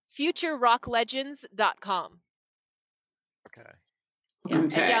 futurerocklegends.com. Okay. Yeah.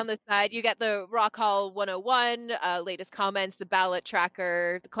 And down the side, you get the Rock Hall 101, latest comments, the ballot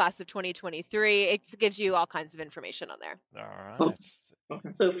tracker, the class of 2023. It gives you all kinds of information on there. All right. Okay.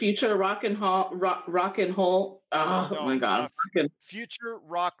 So Future Rock and Roll. Oh my God.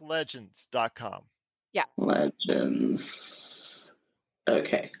 FutureRockLegends.com. Yeah. Legends.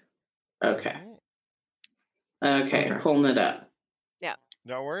 Okay. Pulling it up. Yeah.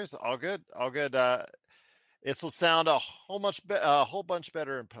 No worries. All good. It will sound a whole bunch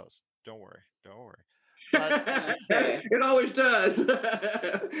better in post. Don't worry. But, it always does.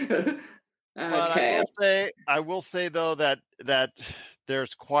 But I will say though that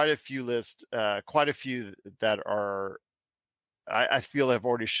there's quite a few lists, quite a few that are, I feel have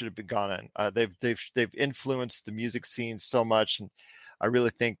already should have been gone in. They've influenced the music scene so much, and I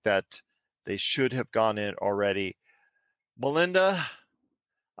really think that they should have gone in already. Melinda,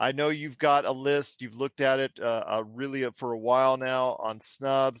 I know you've got a list. You've looked at it really for a while now on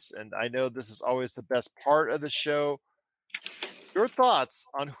snubs, and I know this is always the best part of the show. Your thoughts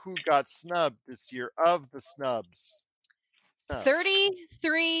on who got snubbed this year of the snubs?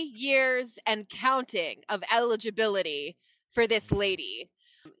 33 years and counting of eligibility for this lady.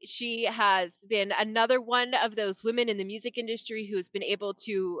 She has been another one of those women in the music industry who has been able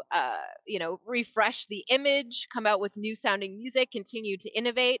to, refresh the image, come out with new sounding music, continue to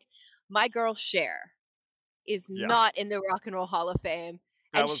innovate. My girl Cher is not in the Rock and Roll Hall of Fame,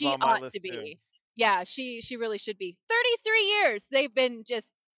 and she ought to be. Too. Yeah, she really should be. 33 years they've been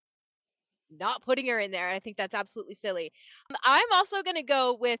just not putting her in there. I think that's absolutely silly. I'm also going to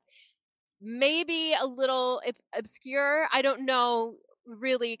go with maybe a little obscure. I don't know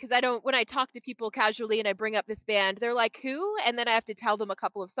really, because when I talk to people casually and I bring up this band, they're like, who? And then I have to tell them a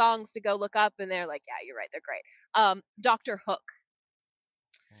couple of songs to go look up, and they're like, yeah, you're right, they're great. Dr. Hook.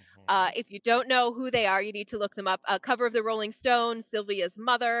 If you don't know who they are, you need to look them up. Cover of the Rolling Stones, Sylvia's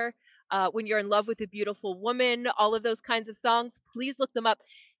Mother, When You're in Love with a Beautiful Woman, all of those kinds of songs. Please look them up,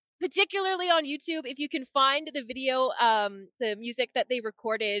 particularly on YouTube. If you can find the video, the music that they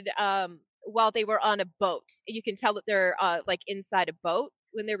recorded while they were on a boat, you can tell that they're like inside a boat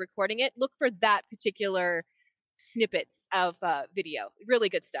when they're recording it. Look for that particular snippets of video. Really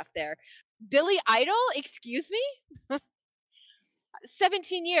good stuff there. Billy Idol, excuse me?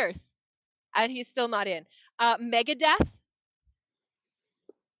 17 years and he's still not in. Megadeth,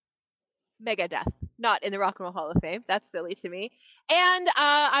 not in the Rock and Roll Hall of Fame. That's silly to me. And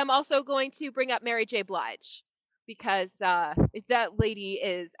I'm also going to bring up Mary J. Blige, because that lady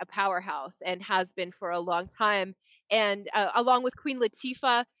is a powerhouse and has been for a long time. And along with Queen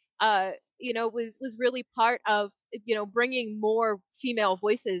Latifah, was really part of, bringing more female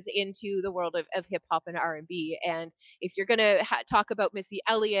voices into the world of hip hop and R&B. And if you're going to talk about Missy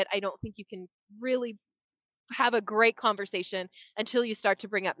Elliott, I don't think you can really have a great conversation until you start to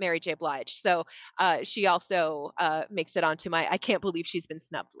bring up Mary J. Blige. So she also makes it onto my I can't believe she's been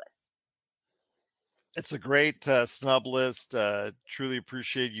snubbed list. It's a great snub list. Truly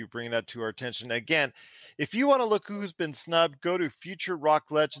appreciate you bringing that to our attention. Again, if you want to look who's been snubbed, go to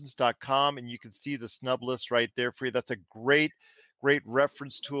futurerocklegends.com and you can see the snub list right there for you. That's a great great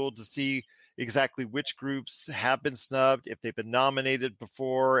reference tool to see exactly which groups have been snubbed, if they've been nominated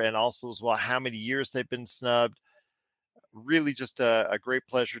before, and also as well how many years they've been snubbed. Really just a great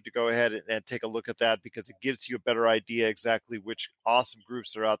pleasure to go ahead and take a look at that, because it gives you a better idea exactly which awesome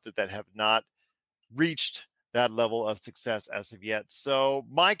groups are out there that have not reached that level of success as of yet. So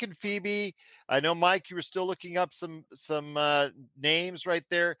Mike and Phoebe, I know, Mike, you were still looking up some names right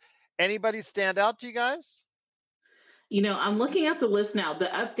there. Anybody stand out to you guys? I'm looking at the list now, the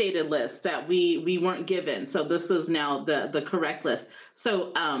updated list that we weren't given. So this is now the correct list.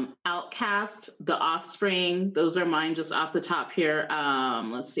 So Outkast, The Offspring, those are mine just off the top here.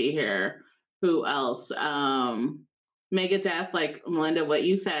 Let's see here. Who else? Megadeth, like Melinda, what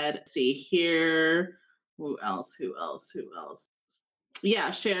you said. Let's see here. Who else?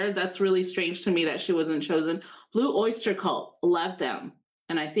 Yeah, Cher, that's really strange to me that she wasn't chosen. Blue Oyster Cult, love them.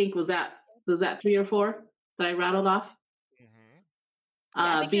 And I think, was that 3 or 4 that I rattled off?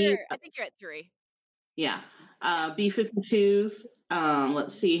 I think you're at 3. Yeah. B-52s.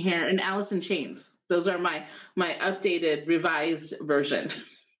 Let's see here. And Alice in Chains. Those are my updated, revised version.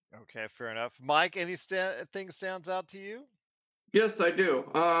 Okay, fair enough. Mike, anything stands out to you? Yes, I do.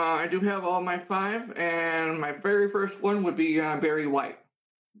 I do have all my 5, and my very first one would be Barry White.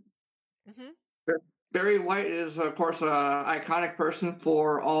 Barry White is, of course, an iconic person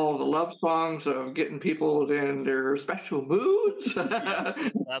for all the love songs of getting people in their special moods.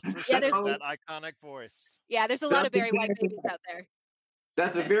 That's for sure. That iconic voice. Yeah, there's a lot of Barry White babies out there.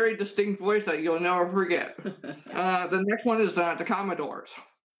 That's a very distinct voice that you'll never forget. The next one is the Commodores.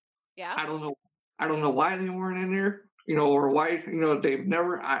 Yeah. I don't know why they weren't in there, or why, they've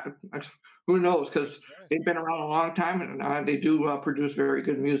never, who knows, because they've been around a long time, and they do produce very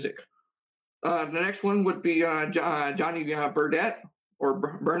good music. The next one would be Johnny Burnett or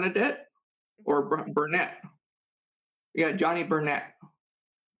Bernadette or Burnett. Yeah, Johnny Burnett.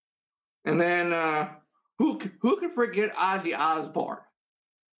 And then who can forget Ozzy Osbourne?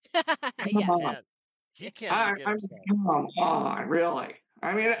 Yeah. He can't forget himself. Come on, really?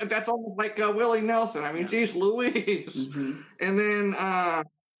 I mean, that's almost like Willie Nelson. I mean, geez Louise. And then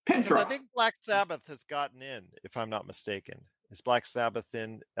Pentra. I think Black Sabbath has gotten in, if I'm not mistaken. Is Black Sabbath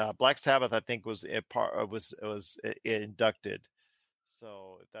in? Black Sabbath, I think, was inducted.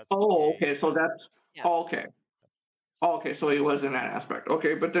 So if that's okay. So that's okay. Okay, so he was in that aspect.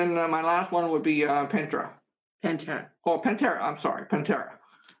 Okay, but then my last one would be Pantera. Pantera. Oh, Pantera. I'm sorry, Pantera.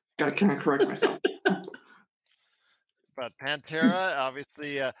 Got to kind of correct myself. But Pantera,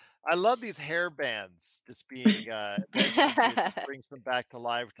 obviously, I love these hair bands just being just brings them back to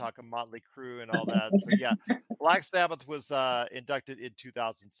life. We're talking Motley Crue and all that. So yeah, Black Sabbath was inducted in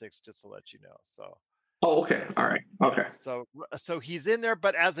 2006, just to let you know. So. Oh, okay. All right. Okay. So he's in there,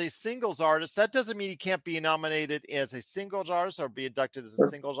 but as a singles artist, that doesn't mean he can't be nominated as a singles artist or be inducted as a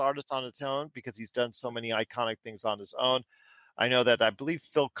singles artist on its own, because he's done so many iconic things on his own. I know that I believe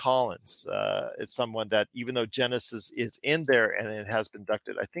Phil Collins is someone that, even though Genesis is in there and it has been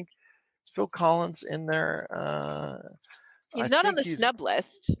inducted, I think Phil Collins in there. He's not on the snub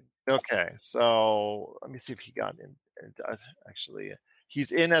list. Okay, so let me see if he got in. Actually,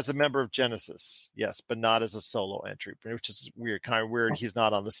 he's in as a member of Genesis, yes, but not as a solo entry, which is weird. Kind of weird. He's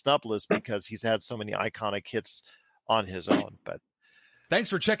not on the snub list because he's had so many iconic hits on his own. But thanks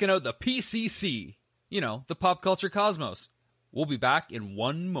for checking out the PCC. The Pop Culture Cosmos. We'll be back in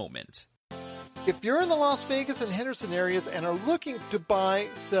one moment. If you're in the Las Vegas and Henderson areas and are looking to buy,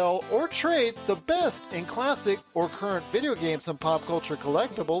 sell, or trade the best in classic or current video games and pop culture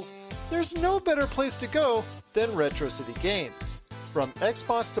collectibles, there's no better place to go than Retro City Games. From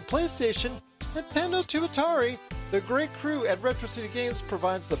Xbox to PlayStation, Nintendo to Atari, the great crew at Retro City Games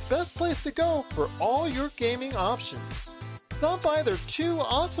provides the best place to go for all your gaming options. Stop by their 2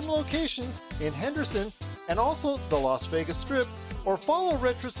 awesome locations in Henderson and also the Las Vegas Strip, or follow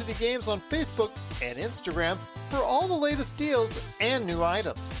Retro City Games on Facebook and Instagram for all the latest deals and new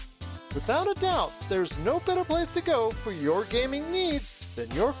items. Without a doubt, there's no better place to go for your gaming needs than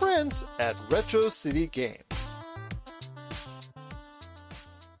your friends at Retro City Games.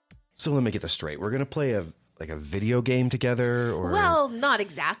 So let me get this straight. We're going to play a video game together, or? Well, not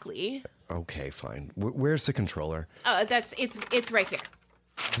exactly. Okay, fine. Where's the controller? It's right here.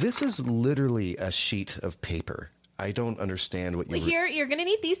 This is literally a sheet of paper. I don't understand what Here, you're going to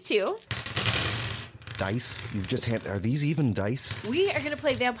need these 2. Dice? Are these even dice? We are going to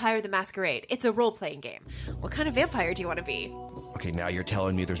play Vampire the Masquerade. It's a role-playing game. What kind of vampire do you want to be? Okay, now you're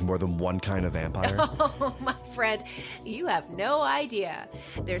telling me there's more than one kind of vampire? Oh, my friend, you have no idea.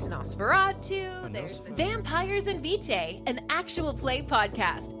 There's an Nosferatu, there's Vampires and Vitae, an actual play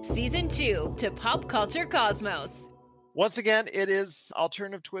podcast. Season 2 to Pop Culture Cosmos. Once again, it is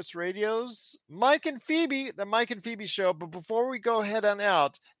Alternative Twist Radio's Mike and Phoebe, the Mike and Phoebe show. But before we go head on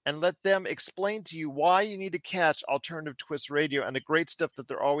out and let them explain to you why you need to catch Alternative Twist Radio and the great stuff that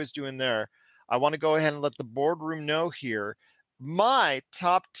they're always doing there, I want to go ahead and let the boardroom know here my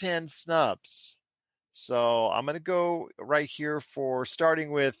top 10 snubs. So I'm going to go right here for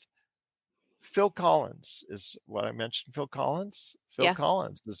starting with Phil Collins is what I mentioned. Phil Collins. Phil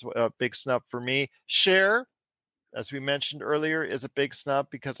Collins is a big snub for me. Cher, as we mentioned earlier, is a big snub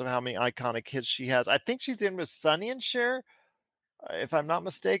because of how many iconic hits she has. I think she's in with Sonny and Cher, if I'm not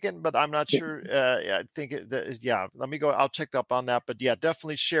mistaken, but I'm not sure. I think, let me go. I'll check up on that. But yeah,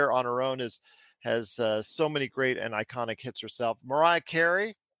 definitely Cher on her own has so many great and iconic hits herself. Mariah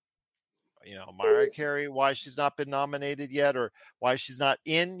Carey, why she's not been nominated yet or why she's not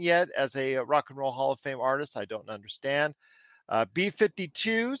in yet as a Rock and Roll Hall of Fame artist, I don't understand.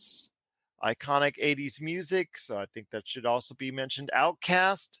 B-52s, iconic 80s music, so I think that should also be mentioned.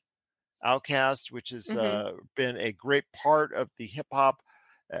 Outkast, which has been a great part of the hip-hop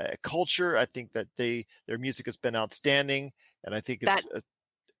culture. I think that their music has been outstanding, and I think it's...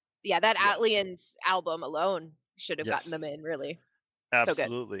 that Aliens album alone should have gotten them in, really.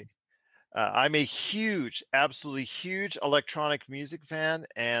 Absolutely. So good. I'm a absolutely huge electronic music fan,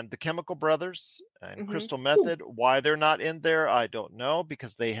 and the Chemical Brothers and Crystal Method, why they're not in there, I don't know,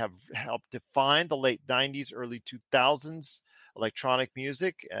 because they have helped define the late 90s, early 2000s electronic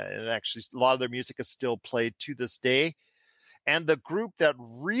music. And actually, a lot of their music is still played to this day. And the group that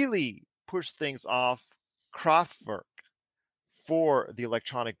really pushed things off, Kraftwerk, for the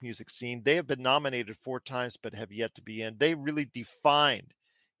electronic music scene. They have been nominated 4 times, but have yet to be in. They really defined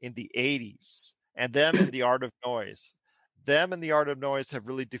in the 80s, and them in The Art of Noise. Them and The Art of Noise have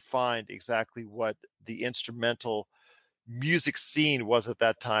really defined exactly what the instrumental music scene was at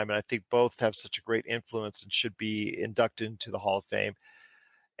that time, and I think both have such a great influence and should be inducted into the Hall of Fame.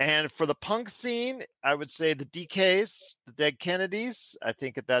 And for the punk scene, I would say the DKs, the Dead Kennedys. I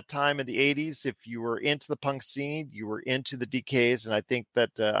think at that time in the 80s, if you were into the punk scene, you were into the DKs, and I think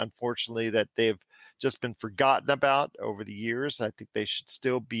that unfortunately that they've just been forgotten about over the years. I think they should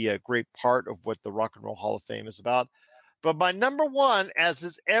still be a great part of what the Rock and Roll Hall of Fame is about. But my number one, as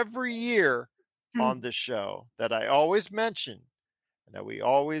is every year on this show, that I always mention and that we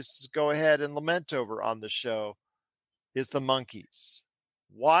always go ahead and lament over on the show, is the Monkees.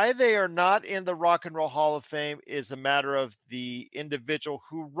 Why they are not in the Rock and Roll Hall of Fame is a matter of the individual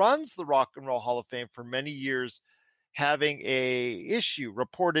who runs the Rock and Roll Hall of Fame for many years having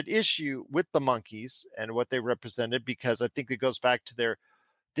reported issue with the Monkees and what they represented, because I think it goes back to their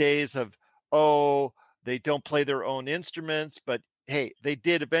days of, they don't play their own instruments, but hey, they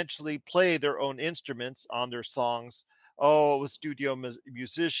did eventually play their own instruments on their songs. It was studio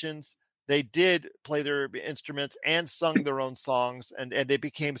musicians. They did play their instruments and sung their own songs, and they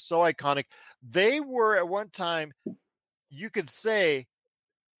became so iconic. They were at one time, you could say,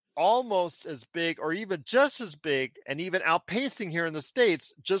 almost as big or even just as big and even outpacing here in the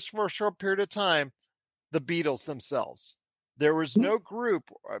States, just for a short period of time, the Beatles themselves. There was no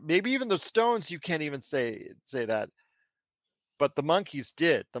group, maybe even the Stones, you can't even say that, but the Monkees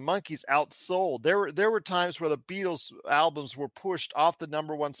did. The Monkees outsold. There were times where the Beatles albums were pushed off the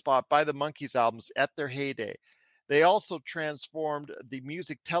number one spot by the Monkees albums at their heyday. They also transformed the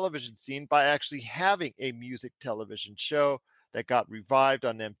music television scene by actually having a music television show that got revived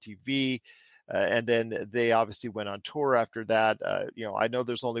on MTV. And then they obviously went on tour after that. I know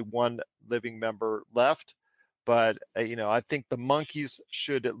there's only one living member left, but, I think the Monkees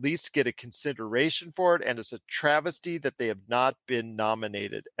should at least get a consideration for it. And it's a travesty that they have not been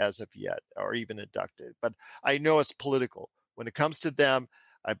nominated as of yet or even inducted. But I know it's political. When it comes to them,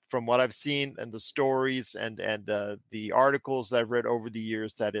 from what I've seen and the stories and the articles that I've read over the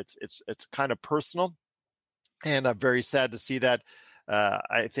years, that it's kind of personal. And I'm very sad to see that.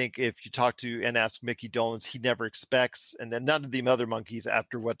 I think if you talk to and ask Mickey Dolenz, he never expects, and then none of the other Monkees,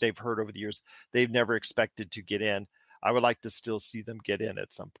 after what they've heard over the years, they've never expected to get in. I would like to still see them get in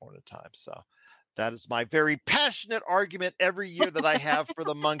at some point in time. So that is my very passionate argument every year that I have for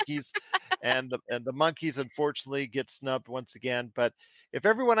the Monkees, and the Monkees unfortunately get snubbed once again. But if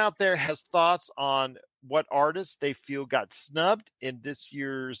everyone out there has thoughts on what artists they feel got snubbed in this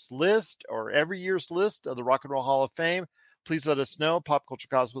year's list or every year's list of the Rock and Roll Hall of Fame, please let us know.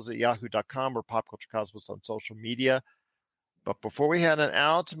 popculturecosmos@yahoo.com or popculturecosmos on social media. But before we head on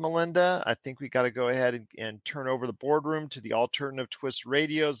out, Melinda, I think we got to go ahead and turn over the boardroom to the Alternative Twist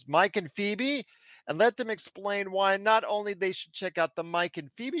Radio's Mike and Phoebe and let them explain why not only they should check out the Mike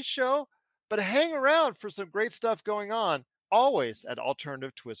and Phoebe show, but hang around for some great stuff going on always at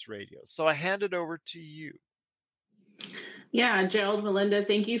Alternative Twist Radio. So I hand it over to you. Yeah, Gerald, Melinda,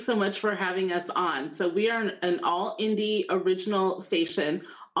 thank you so much for having us on. So we are an all indie original station,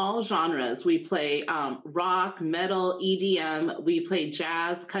 all genres. We play rock, metal, EDM. We play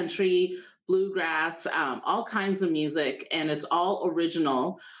jazz, country, bluegrass, all kinds of music, and it's all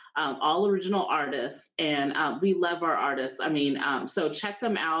original artists. And we love our artists. I mean, so check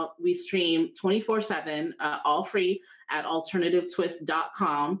them out. We stream 24/7, all free at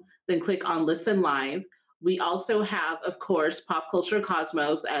alternativetwist.com. Then click on Listen Live. We also have, of course, Pop Culture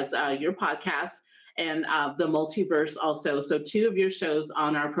Cosmos as your podcast, and the Multiverse also. So 2 of your shows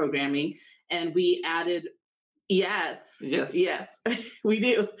on our programming. And we added, yes, we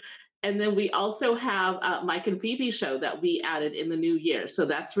do. And then we also have Mike and Phoebe show that we added in the new year. So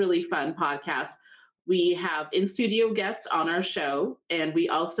that's really fun podcast. We have in-studio guests on our show. And we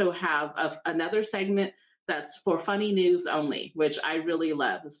also have another segment that's for funny news only, which I really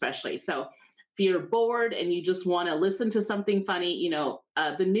love, especially. So if you're bored and you just want to listen to something funny,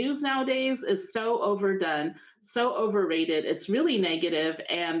 the news nowadays is so overdone, so overrated. It's really negative.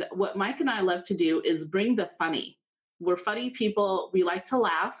 And what Mike and I love to do is bring the funny. We're funny people. We like to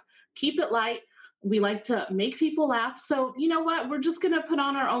laugh, keep it light. We like to make people laugh. So you know what? We're just going to put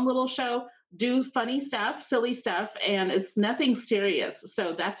on our own little show, do funny stuff, silly stuff, and it's nothing serious.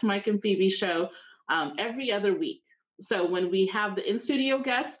 So that's Mike and Phoebe show every other week. So when we have the in-studio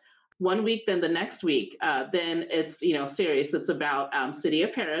guests, 1 week, then the next week, then it's, serious. It's about City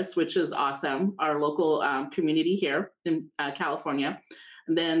of Paris, which is awesome, our local community here in California.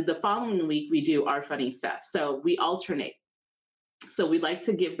 And then the following week, we do our funny stuff. So we alternate. So we like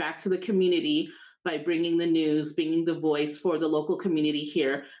to give back to the community by bringing the news, bringing the voice for the local community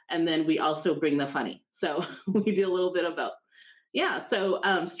here. And then we also bring the funny. So we do a little bit of both. Yeah, so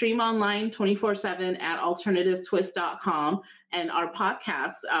stream online 24/7 at alternativetwist.com. And our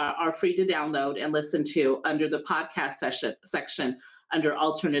podcasts are free to download and listen to under the podcast section under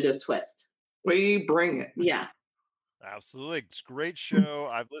Alternative Twist. We bring it. Yeah. Absolutely. It's a great show.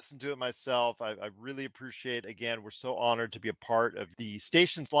 I've listened to it myself. I really appreciate, again, we're so honored to be a part of the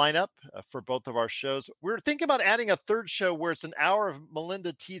station's lineup for both of our shows. We're thinking about adding a third show where it's an hour of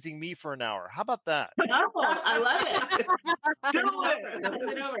Melinda teasing me for an hour. How about that? Oh, I love it. Send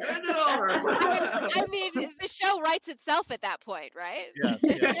it over. I mean, the show writes itself at that point, right? Yes.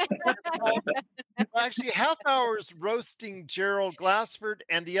 Well, actually, half hour is roasting Gerald Glassford,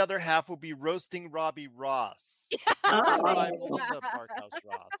 and the other half will be roasting Robbie Ross. By Melinda Barkhouse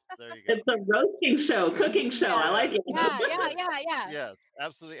Ross. There you go. It's a roasting show, cooking show. Yeah. I like it. Yeah. Yes,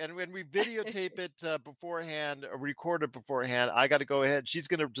 absolutely. And when we videotape it beforehand, or record it beforehand, I got to go ahead. She's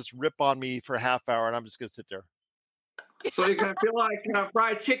going to just rip on me for a half hour, and I'm just going to sit there. So you're going to feel like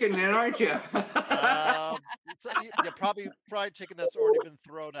fried chicken then, aren't you? Probably fried chicken that's already been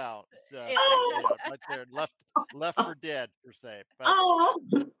thrown out. So, right there, left for dead, per se. But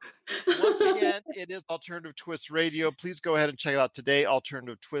once again, it is Alternative Twist Radio. Please go ahead and check it out today,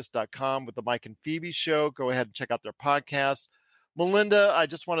 alternativetwist.com with the Mike and Phoebe show. Go ahead and check out their podcast. Melinda, I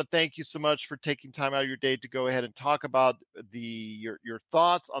just want to thank you so much for taking time out of your day to go ahead and talk about your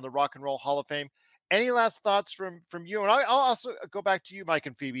thoughts on the Rock and Roll Hall of Fame. Any last thoughts from you? And I'll also go back to you, Mike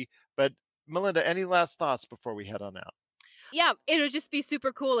and Phoebe. But Melinda, any last thoughts before we head on out? Yeah, it'll just be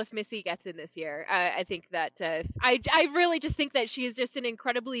super cool if Missy gets in this year. I think that I really just think that she is just an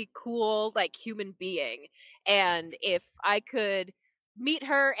incredibly cool, human being. And if I could meet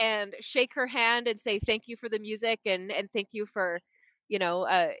her and shake her hand and say thank you for the music and thank you for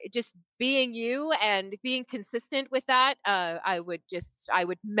just being you and being consistent with that, I would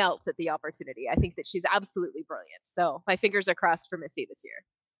melt at the opportunity. I think that she's absolutely brilliant. So my fingers are crossed for Missy this year.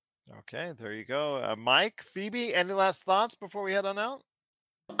 Okay, there you go. Mike, Phoebe, any last thoughts before we head on out?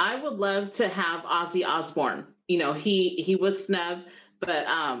 I would love to have Ozzy Osbourne. He was snubbed, but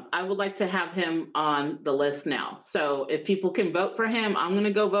I would like to have him on the list now. So if people can vote for him, I'm going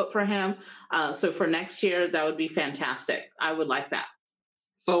to go vote for him. So for next year, that would be fantastic. I would like that.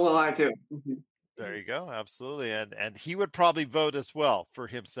 So will I too. There you go. Absolutely. And he would probably vote as well for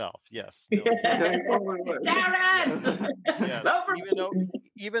himself. Yes. No, yes.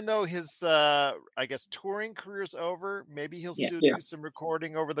 Even though his, touring career is over, maybe he'll still do some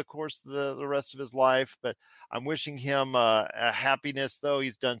recording over the course of the rest of his life. But I'm wishing him a happiness, though.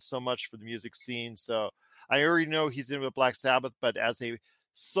 He's done so much for the music scene. So I already know he's in with Black Sabbath, but as a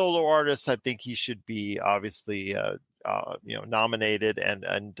solo artist, I think he should be obviously nominated and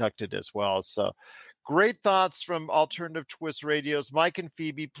inducted as well. So great thoughts from Alternative Twist Radios. Mike and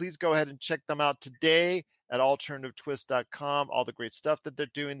Phoebe, please go ahead and check them out today at alternativetwist.com. All the great stuff that they're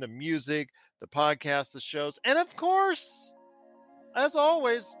doing, the music, the podcast, the shows, and of course, as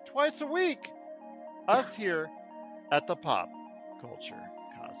always, twice a week, us here at the Pop Culture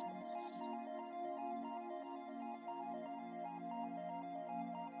Cosmos.